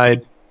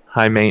 Justified,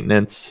 High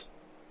Maintenance.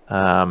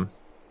 Um,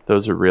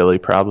 those are really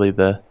probably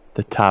the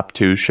top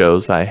two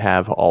shows I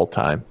have all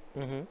time.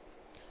 Mm-hmm.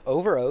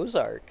 Over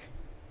Ozark.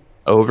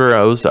 Over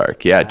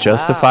Ozark. Yeah, Wow.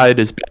 Justified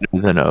is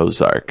better than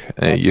Ozark.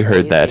 That's You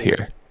heard that crazy.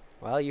 here.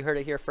 Well, you heard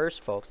it here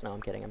first, folks. No,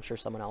 I'm kidding. I'm sure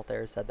someone out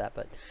there said that,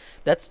 but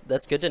that's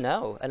good to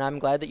know. And I'm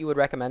glad that you would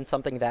recommend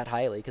something that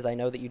highly because I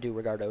know that you do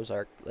regard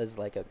Ozark as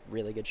like a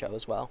really good show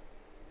as well.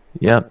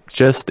 Yep.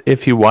 Just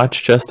if you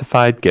watch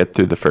Justified, get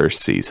through the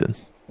first season.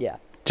 Yeah.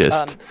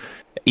 Just Um,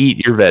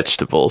 eat your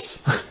vegetables.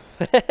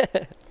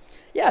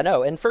 yeah,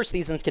 no, and first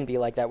seasons can be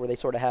like that where they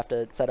sort of have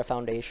to set a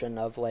foundation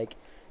of like,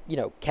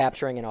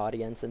 capturing an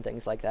audience and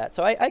things like that.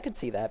 So I could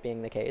see that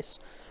being the case.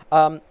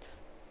 Um,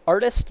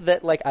 Artist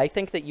that like I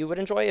think that you would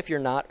enjoy if you're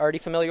not already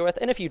familiar with,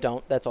 and if you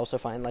don't, that's also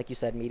fine. Like you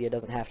said, media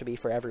doesn't have to be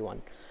for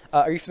everyone.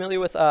 Are you familiar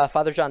with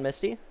Father John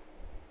Misty?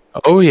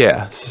 Oh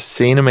yeah,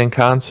 seen him in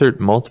concert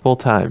multiple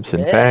times.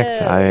 In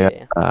fact,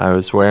 Really? I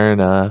was wearing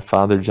a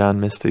Father John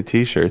Misty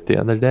T-shirt the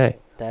other day.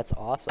 That's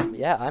awesome.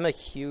 Yeah, I'm a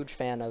huge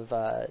fan of.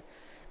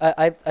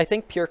 I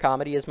think Pure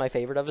Comedy is my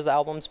favorite of his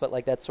albums, but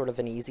like that's sort of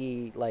an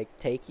easy like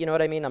take. You know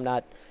what I mean? I'm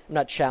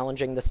not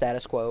challenging the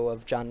status quo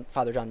of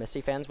Father John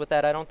Misty fans with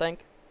that. I don't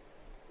think.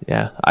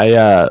 Yeah,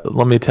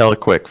 let me tell a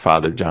quick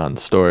Father John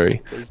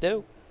story. Please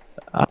do.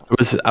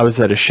 I was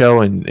at a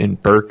show in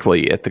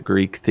Berkeley at the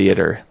Greek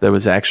Theater. There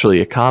was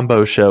actually a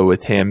combo show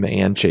with him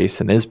and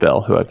Jason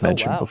Isbell, who I've Oh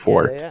mentioned wow. Yeah,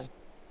 before. yeah,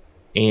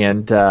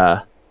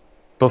 And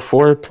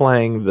before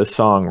playing the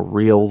song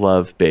 "Real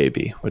Love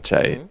Baby," which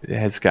yeah. I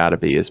has got to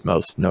be his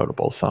most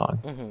notable song,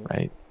 Mm-hmm.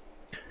 right?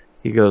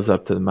 He goes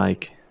up to the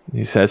mic.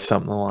 He says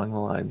something along the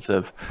lines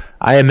of,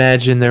 "I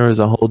imagine there was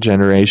a whole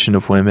generation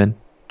of women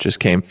just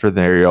came for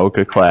their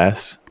yoga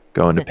class,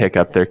 going to pick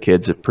up their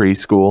kids at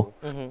preschool.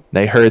 Mm-hmm.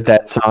 They heard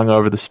that song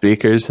over the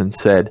speakers and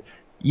said,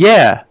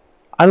 'Yeah,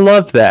 I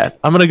love that.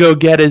 I'm gonna go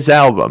get his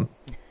album.'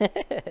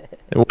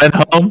 And went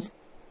home,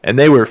 and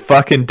they were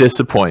fucking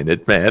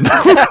disappointed, man."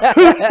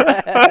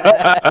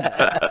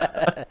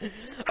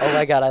 Oh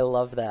my god, I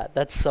love that.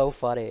 That's so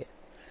funny.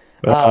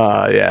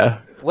 Um, Yeah.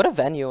 what a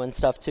venue and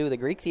stuff too. The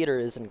Greek Theater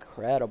is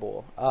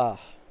incredible.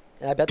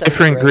 And I bet that was a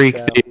Different great Greek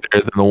show. theater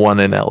than the one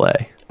in LA.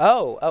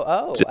 Oh!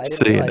 I Just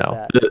so didn't you realize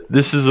know, that.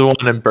 this is the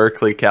one in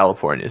Berkeley,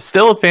 California.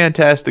 Still a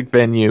fantastic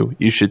venue.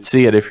 You should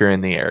see it if you're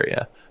in the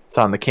area. It's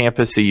on the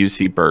campus of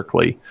UC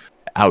Berkeley.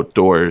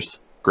 Outdoors,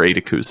 great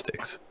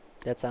acoustics.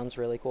 That sounds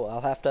really cool.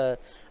 I'll have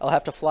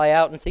to fly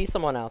out and see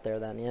someone out there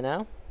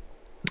then.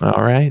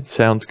 All right,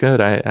 sounds good.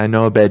 I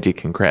know a bed you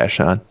can crash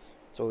on.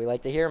 That's what we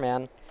like to hear,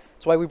 man.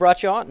 That's why we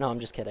brought you on. No, I'm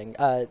just kidding.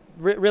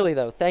 Really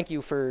though, thank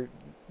you for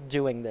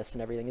doing this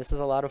and everything. This is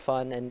a lot of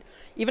fun, and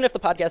even if the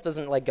podcast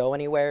doesn't like go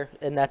anywhere,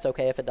 and that's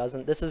okay if it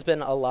doesn't, this has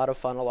been a lot of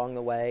fun along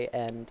the way.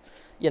 And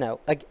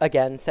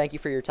again, thank you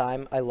for your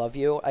time. I love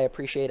you. I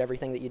appreciate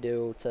everything that you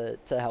do to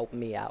help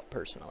me out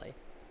personally.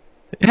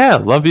 Yeah,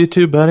 love you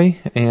too,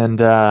 buddy.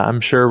 And I'm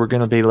sure we're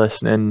going to be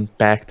listening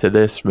back to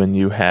this when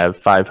you have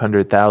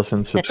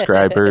 500,000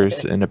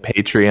 subscribers and a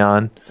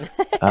Patreon.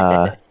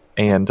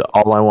 And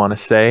all I want to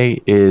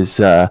say is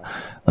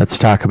let's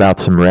talk about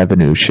some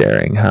revenue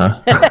sharing,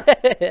 huh?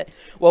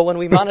 Well, when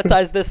we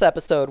monetize this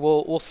episode,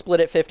 we'll split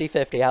it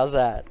 50-50. How's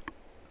that?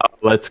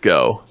 Let's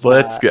go.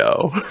 Let's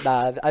go.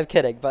 Nah, I'm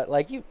kidding. But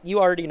like you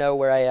already know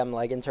where I am,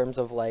 like in terms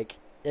of like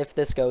if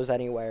this goes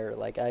anywhere,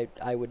 like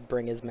I would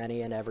bring as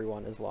many and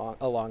everyone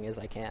along as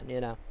I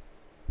can,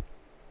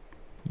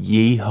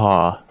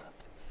 Yeehaw.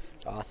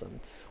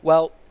 Awesome.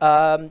 Well,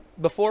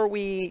 before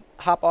we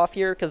hop off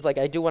here, because like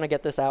I do want to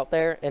get this out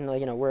there, and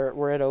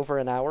we're at over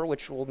an hour,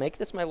 which will make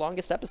this my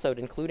longest episode,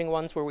 including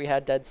ones where we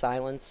had dead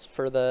silence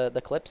for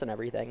the clips and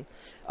everything.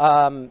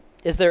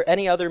 Is there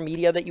any other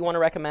media that you want to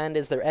recommend?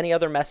 Is there any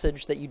other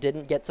message that you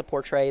didn't get to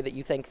portray that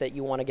you think that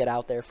you want to get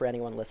out there for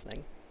anyone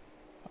listening?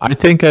 I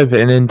think I've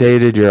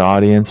inundated your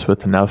audience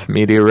with enough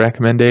media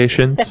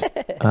recommendations.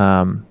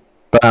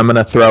 But I'm going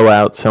to throw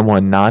out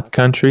someone not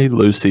country,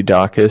 Lucy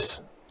Dacus.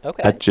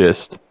 Okay.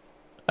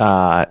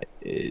 I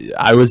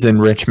was in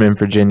Richmond,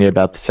 Virginia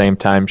about the same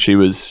time she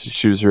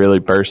was really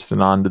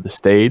bursting onto the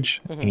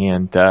stage.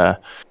 Mm-hmm.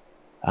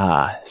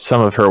 And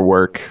some of her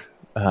work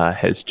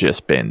has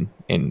just been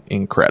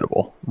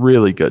incredible.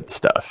 Really good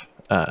stuff.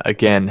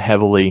 Again,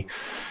 heavily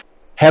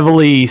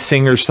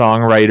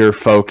singer-songwriter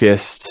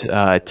focused,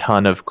 a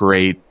ton of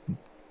great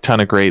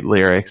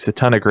lyrics, a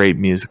ton of great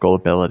musical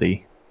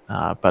ability.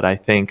 But I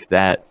think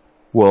that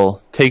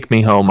will take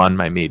me home on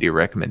my media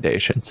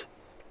recommendations.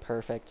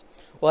 Perfect.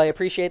 Well, I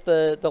appreciate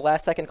the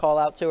last second call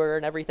out to her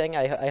and everything.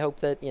 I hope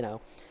that,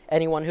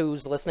 anyone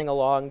who's listening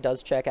along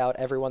does check out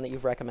everyone that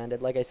you've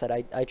recommended. Like I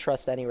said, I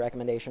trust any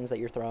recommendations that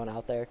you're throwing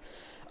out there.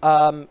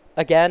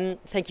 Again,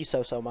 thank you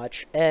so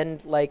much.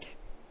 And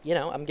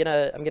I'm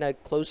gonna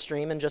close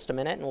stream in just a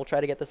minute, and we'll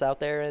try to get this out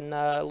there in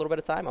a little bit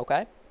of time.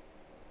 Okay.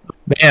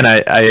 Man,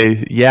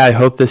 I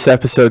hope this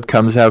episode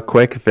comes out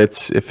quick.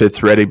 If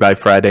it's ready by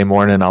Friday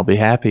morning, I'll be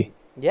happy.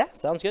 Yeah,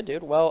 sounds good,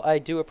 dude. Well, I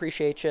do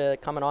appreciate you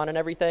coming on and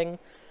everything.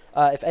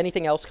 If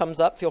anything else comes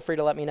up, feel free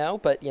to let me know.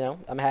 But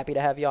I'm happy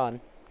to have you on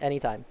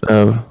anytime.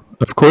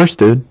 Of course,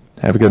 dude.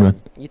 Have a good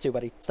one. You too,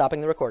 buddy.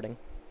 Stopping the recording.